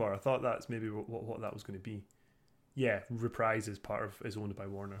was looking for. I thought that's maybe what that was going to be. Yeah, Reprise is owned by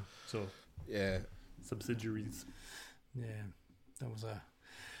Warner, so Yeah. subsidiaries. Yeah, that was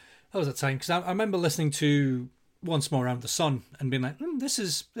a time, because I remember listening to Once More Around the Sun and being like, this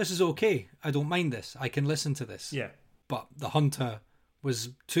is okay. I don't mind this. I can listen to this. Yeah. But The Hunter was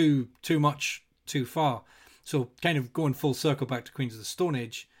too much, too far. So kind of going full circle back to Queens of the Stone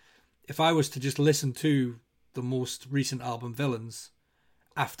Age, if I was to just listen to the most recent album, Villains,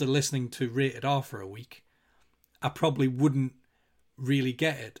 after listening to Rated R for a week, I probably wouldn't really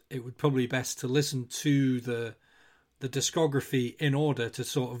get it. It would probably be best to listen to the discography in order to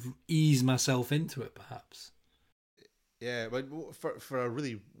sort of ease myself into it, perhaps. Yeah, but for a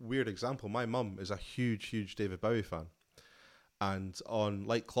really weird example, my mum is a huge David Bowie fan. And on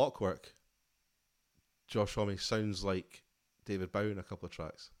Like Clockwork, Josh Homme sounds like David Bowie in a couple of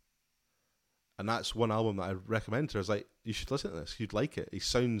tracks. And that's one album that I recommend to her. I was like, you should listen to this. You'd like it. He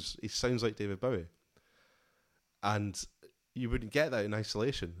sounds like David Bowie. And you wouldn't get that in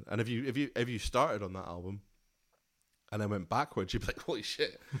isolation. And if you started on that album and then went backwards, you'd be like, holy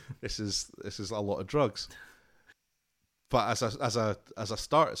shit, this is a lot of drugs. But as a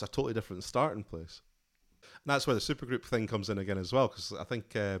start, it's a totally different starting place. And that's where the supergroup thing comes in again as well, because I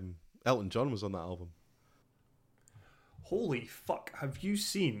think Elton John was on that album. Holy fuck! Have you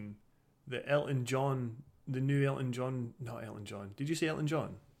seen the new Elton John? Not Elton John. Did you say Elton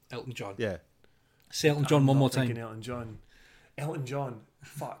John? Elton John. Yeah. Say Elton John one more time. Elton John. Elton John.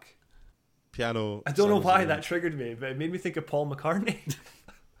 Fuck. Piano. I don't know why that triggered me, but it made me think of Paul McCartney.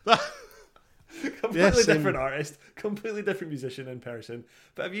 Completely different artist, completely different musician in person.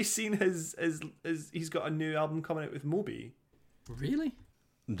 But have you seen his he's got a new album coming out with Moby? Really?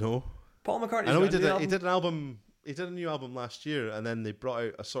 No. Paul McCartney. I know he did an album. He did a new album last year, and then they brought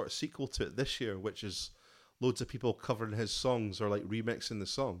out a sort of sequel to it this year, which is loads of people covering his songs or like remixing the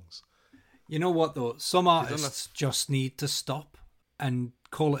songs. You know what though? Some artists just need to stop and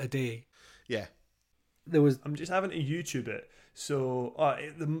call it a day. Yeah. I'm just having to YouTube it. So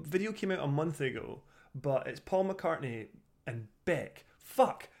the video came out a month ago, but it's Paul McCartney and Beck.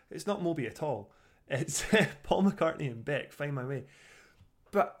 Fuck, it's not Moby at all. It's Paul McCartney and Beck. Find My Way.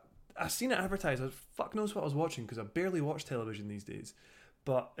 But I've seen it advertised. Fuck knows what I was watching, because I barely watch television these days.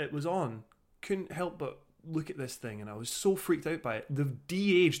 But it was on. Couldn't help but look at this thing, and I was so freaked out by it. They've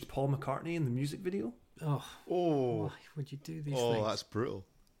de-aged Paul McCartney in the music video. Oh, why would you do these things? Oh, that's brutal.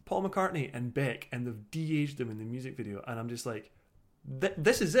 Paul McCartney and Beck, and they've de-aged them in the music video, and I'm just like,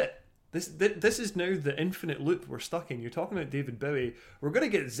 this is it. This is now the infinite loop we're stuck in. You're talking about David Bowie. We're going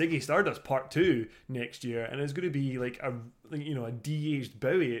to get Ziggy Stardust Part 2 next year, and it's going to be like a de-aged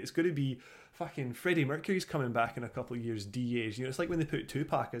Bowie. It's going to be fucking Freddie Mercury's coming back in a couple of years, de-aged. It's like when they put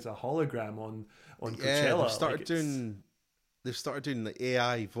Tupac as a hologram on Coachella. Yeah, they've started doing the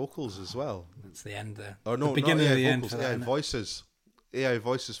AI vocals as well. That's the end there. Or no, the beginning not AI of the vocals, end. AI voices. AI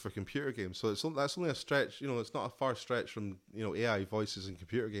voices for computer games. So that's only a stretch. It's not a far stretch from AI voices in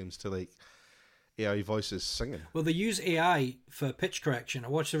computer games to like AI voices singing. Well, they use AI for pitch correction. I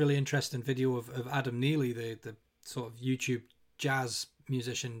watched a really interesting video of Adam Neely, the sort of YouTube jazz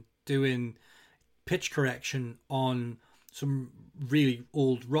musician, doing pitch correction on some really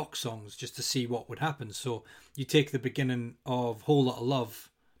old rock songs just to see what would happen. So you take the beginning of Whole Lotta Love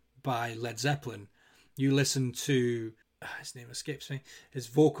by Led Zeppelin, you listen to his name escapes me, his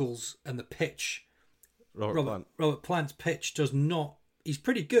vocals and the pitch. Robert Plant's pitch does not, he's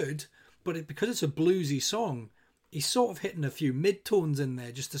pretty good, but because it's a bluesy song, he's sort of hitting a few mid-tones in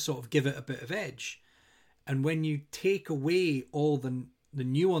there just to sort of give it a bit of edge. And when you take away all the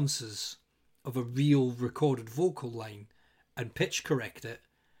nuances of a real recorded vocal line and pitch correct it,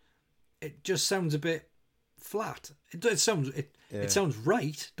 it just sounds a bit flat. It sounds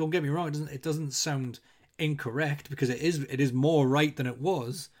right, don't get me wrong, it doesn't sound incorrect, because it is more right than it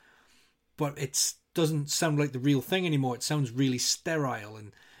was, but it doesn't sound like the real thing anymore. It sounds really sterile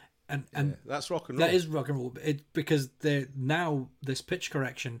and that's rock and roll. That is rock and roll. Because now this pitch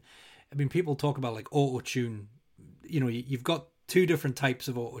correction, I mean, people talk about like auto-tune. You've got two different types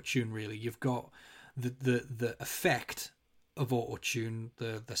of auto-tune really. You've got the effect of auto-tune,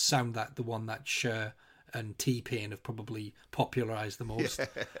 the sound, the one that Cher and T-Pain have probably popularized the most.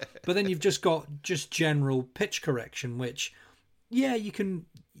 Yeah. But then you've just got general pitch correction, which, yeah, you can,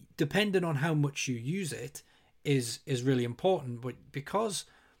 depending on how much you use it, is really important. But because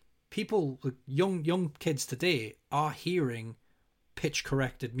people, young kids today, are hearing pitch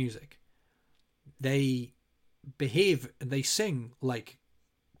corrected music, they behave and they sing like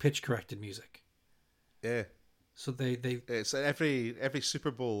pitch corrected music. Yeah. So they it's every Super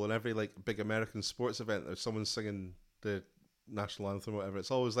Bowl and every like big American sports event, there's someone singing the national anthem or whatever,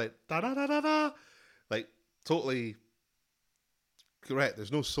 it's always like da da da da da, like totally correct.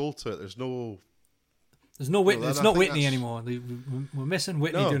 There's no soul to it. There's no Whitney. It's not Whitney that's- anymore. We're missing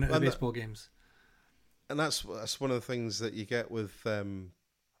Whitney No, doing it at the and baseball games. and that's one of the things that you get with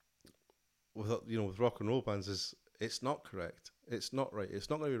with rock and roll bands is it's not correct. It's not right. It's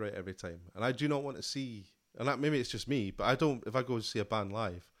not going to be right every time. And I do not want to see. And that, maybe it's just me, but I don't. If I go to see a band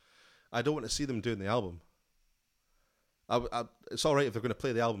live, I don't want to see them doing the album. It's all right if they're going to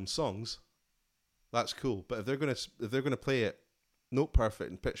play the album songs. That's cool. But if they're going to play it note perfect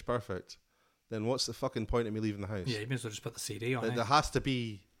and pitch perfect, then what's the fucking point of me leaving the house? Yeah, you may as well just put the CD on. There has to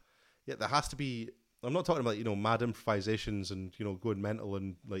be. Yeah, there has to be. I'm not talking about mad improvisations and going mental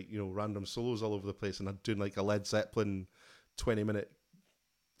and random solos all over the place and doing like a Led Zeppelin 20-minute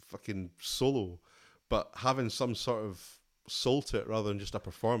fucking solo, but having some sort of soul to it rather than just a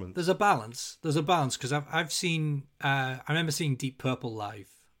performance. There's a balance because I've seen. I remember seeing Deep Purple live,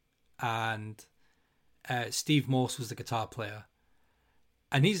 and Steve Morse was the guitar player,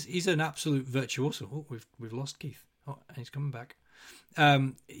 and he's an absolute virtuoso. Oh, we've lost Keith. Oh, and he's coming back.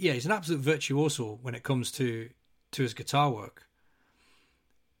 He's an absolute virtuoso when it comes to his guitar work.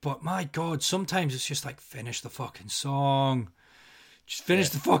 But my God, sometimes it's just like, finish the fucking song. Just finish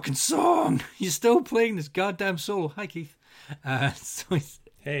the fucking song. You're still playing this goddamn solo. Hi, Keith.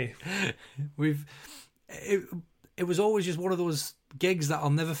 Hey, it was always just one of those gigs that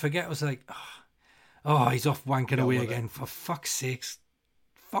I'll never forget. I was like, oh, he's off wanking away again. For fuck's sakes.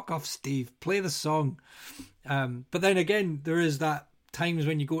 Fuck off, Steve. Play the song. But then again, there is that times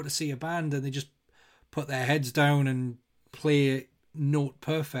when you go to see a band and they just put their heads down and play note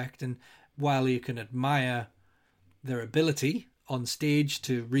perfect. And while you can admire their ability on stage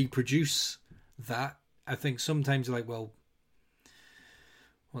to reproduce that, I think sometimes you're like, well,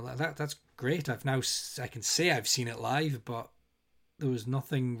 that's great. I can say I've seen it live, but there was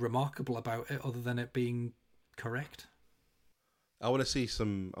nothing remarkable about it other than it being correct. I want to see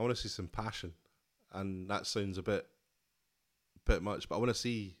some passion, and that sounds a bit much, but I want to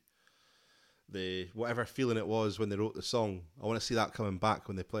see the whatever feeling it was when they wrote the song. I want to see that coming back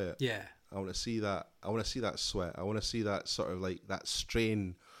when they play it. Yeah. I want to see that. I want to see that sweat. I want to see that sort of like that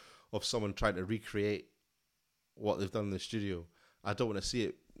strain of someone trying to recreate what they've done in the studio. I don't want to see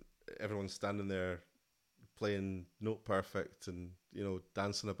it. Everyone standing there playing note perfect and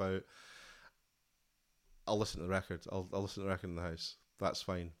dancing about. I'll listen to the record. I'll listen to the record in the house. That's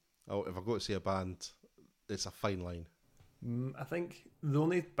fine. If I go to see a band, it's a fine line. I think the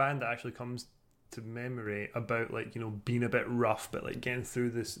only band that actually comes to memory about being a bit rough but like getting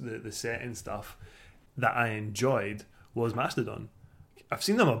through the set and stuff that I enjoyed was Mastodon. I've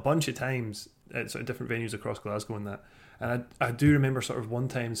seen them a bunch of times at sort of different venues across Glasgow and that, and I do remember sort of one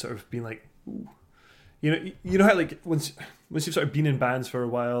time sort of being like, ooh. You know how like once you've sort of been in bands for a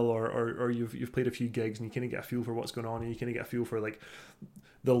while or you've played a few gigs and you kind of get a feel for what's going on and you kind of get a feel for like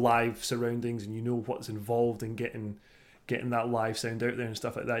the live surroundings and what's involved in getting that live sound out there and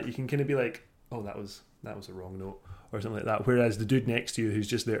stuff like that, you can kind of be like, oh, that was a wrong note or something like that. Whereas the dude next to you who's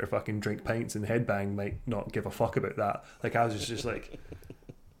just there to fucking drink pints and headbang might not give a fuck about that. Like I was just like,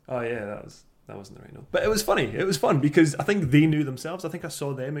 oh yeah, that wasn't the right note. But it was funny. It was fun because I think they knew themselves. I think I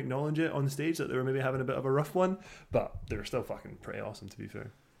saw them acknowledge it on stage that they were maybe having a bit of a rough one, but they were still fucking pretty awesome, to be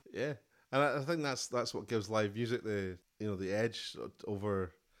fair. Yeah, and I think that's what gives live music the edge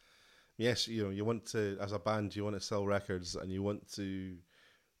over. Yes, you want to, as a band, you want to sell records and you want to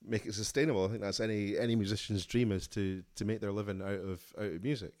make it sustainable. I think that's any musician's dream, is to make their living out of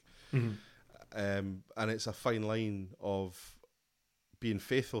music. Mm-hmm. And it's a fine line of being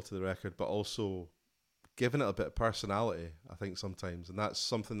faithful to the record, but also giving it a bit of personality, I think, sometimes. And that's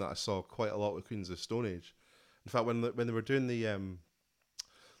something that I saw quite a lot with Queens of Stone Age. In fact, when they were doing the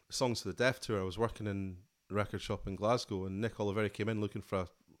Songs to the Deaf tour, I was working in a record shop in Glasgow, and Nick Oliveri came in looking for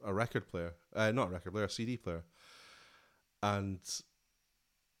a record player. Not a record player, a CD player. And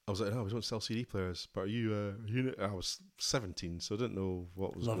I was like, no, we don't sell CD players, but are you I was 17, so I didn't know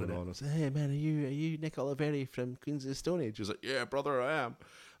what was going on. I was like, hey man, are you Nick Oliveri from Queens of the Stone Age? He was like, yeah, brother, I am. I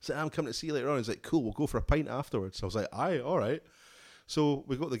said, I'm coming to see you later on. He's like, cool, we'll go for a pint afterwards. I was like, aye, all right. So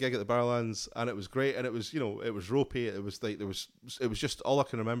we got the gig at the Barrowlands, and it was great, and it was, it was ropey. It was like, it was just, all I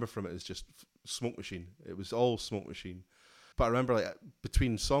can remember from it is just Smoke Machine. It was all Smoke Machine. But I remember, like,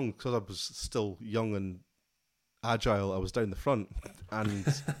 between songs, because I was still young and agile, I was down the front, and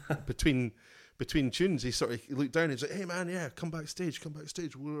between tunes, he looked down and he's like, hey man, yeah, come backstage,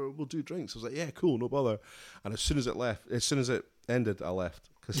 we'll do drinks. I was like, yeah, cool, no bother. And as soon as it ended, I left,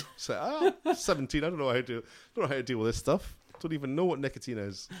 because I was like, 17, I don't know how to deal with this stuff. Don't even know what nicotine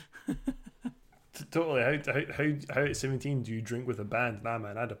is. Totally. How at 17 do you drink with a band? Nah,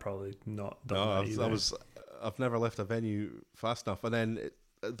 man, I'd have probably not done that either. I've never left a venue fast enough. And then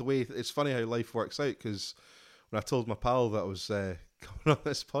the way it's funny how life works out, because when I told my pal that I was coming on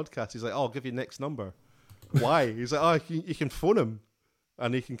this podcast, he's like, "Oh, I'll give you Nick's number." Why? He's like, "Oh, you can phone him,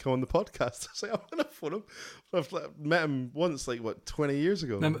 and he can come on the podcast." I was like, "I'm gonna phone him." I've met him once, 20 years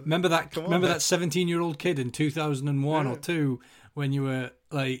ago. Remember that 17-year-old kid in 2001 or 2 when you were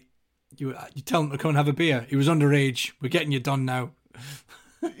like, you tell him to come and have a beer. He was underage. We're getting you done now.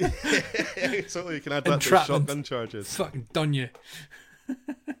 Yeah, totally. You can add that to shotgun charges. Fucking done you.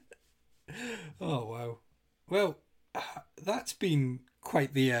 Oh wow. Well, that's been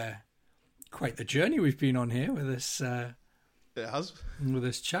quite the journey we've been on here with this. It has. With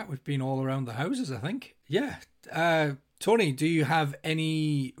this chat, we've been all around the houses, I think. Yeah. Tony, do you have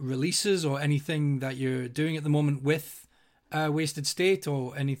any releases or anything that you're doing at the moment with Wasted State,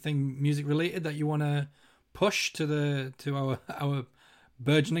 or anything music related that you want to push to our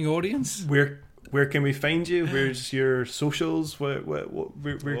burgeoning audience? Where can we find you? Where's your socials? Where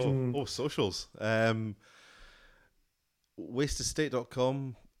can... socials.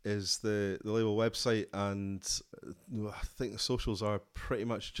 Wastedestate.com is the label website, and I think the socials are pretty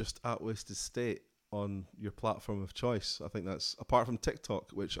much just at Wasted State on your platform of choice. I think that's, apart from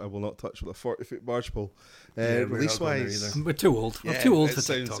TikTok, which I will not touch with a 40-foot barge pole. Release wise, we're too old. We're too old for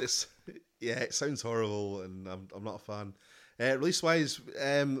TikTok. It sounds horrible, and I'm not a fan. Release wise,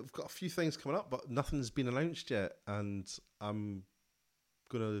 we've got a few things coming up, but nothing's been announced yet, and I'm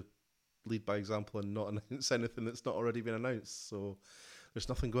gonna lead by example and not announce anything that's not already been announced. So there's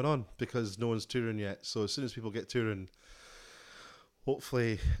nothing going on because no one's touring yet. So as soon as people get touring,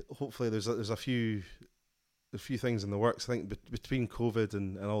 hopefully there's a few things in the works. I think between COVID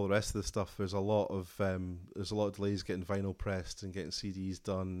and all the rest of the stuff, there's a lot of delays getting vinyl pressed and getting CDs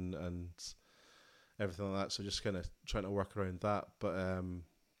done and everything like that. So just kind of trying to work around that. But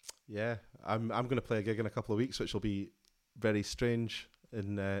yeah, I'm going to play a gig in a couple of weeks, which will be very strange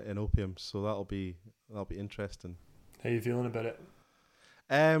in Opium. So that'll be interesting. How are you feeling about it?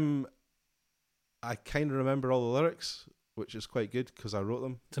 I kind of remember all the lyrics, which is quite good because I wrote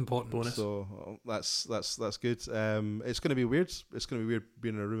them. It's important. Bonus. So that's good. It's going to be weird. It's going to be weird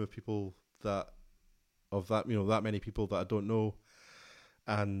being in a room of people that many people that I don't know,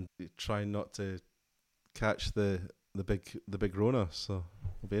 and trying not to catch the big Rona. So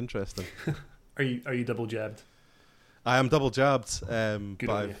it'll be interesting. Are you double jabbed? I am double jabbed, Good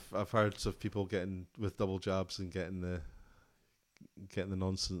but I've heard of people getting with double jabs and getting the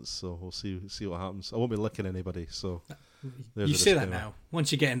nonsense. So we'll see what happens. I won't be licking anybody. So you say that now.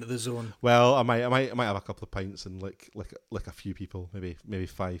 Once you get into the zone. Well, I might have a couple of pints and lick a few people. Maybe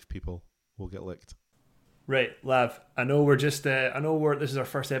 5 people will get licked. Right, Lav. I know this is our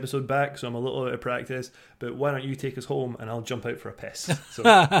first episode back, so I'm a little out of practice. But why don't you take us home and I'll jump out for a piss? So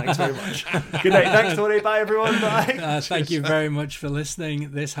thanks very much. Good night. Thanks, Tony. Bye, everyone. Bye. Thank you very much for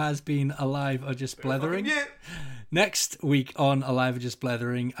listening. This has been Alive or Just Blethering. Yeah. Next week on Alive or Just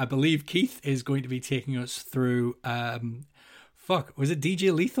Blethering, I believe Keith is going to be taking us through. Was it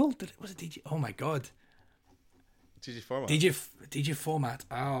DJ Lethal? Was it DJ? Oh my god. DJ Format. DJ Format.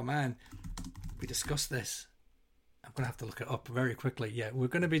 Oh man. We discussed this. I'm going to have to look it up very quickly. Yeah, we're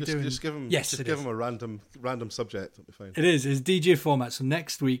going to be doing... Just give him, give him a random subject. That'll be fine. It is. It's DJ Format. So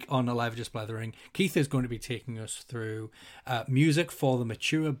next week on Alive Just Blethering, Keith is going to be taking us through Music for the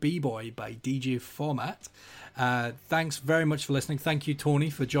Mature B-Boy by DJ Format. Thanks very much for listening. Thank you, Tony,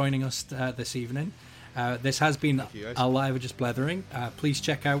 for joining us this evening. This has been Alive or Just Blethering. Please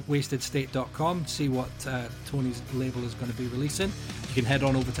check out wastedstate.com, see what Tony's label is going to be releasing. You can head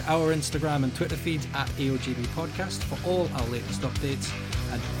on over to our Instagram and Twitter feeds at AOGB Podcast for all our latest updates.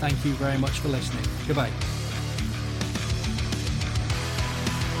 And thank you very much for listening. Goodbye.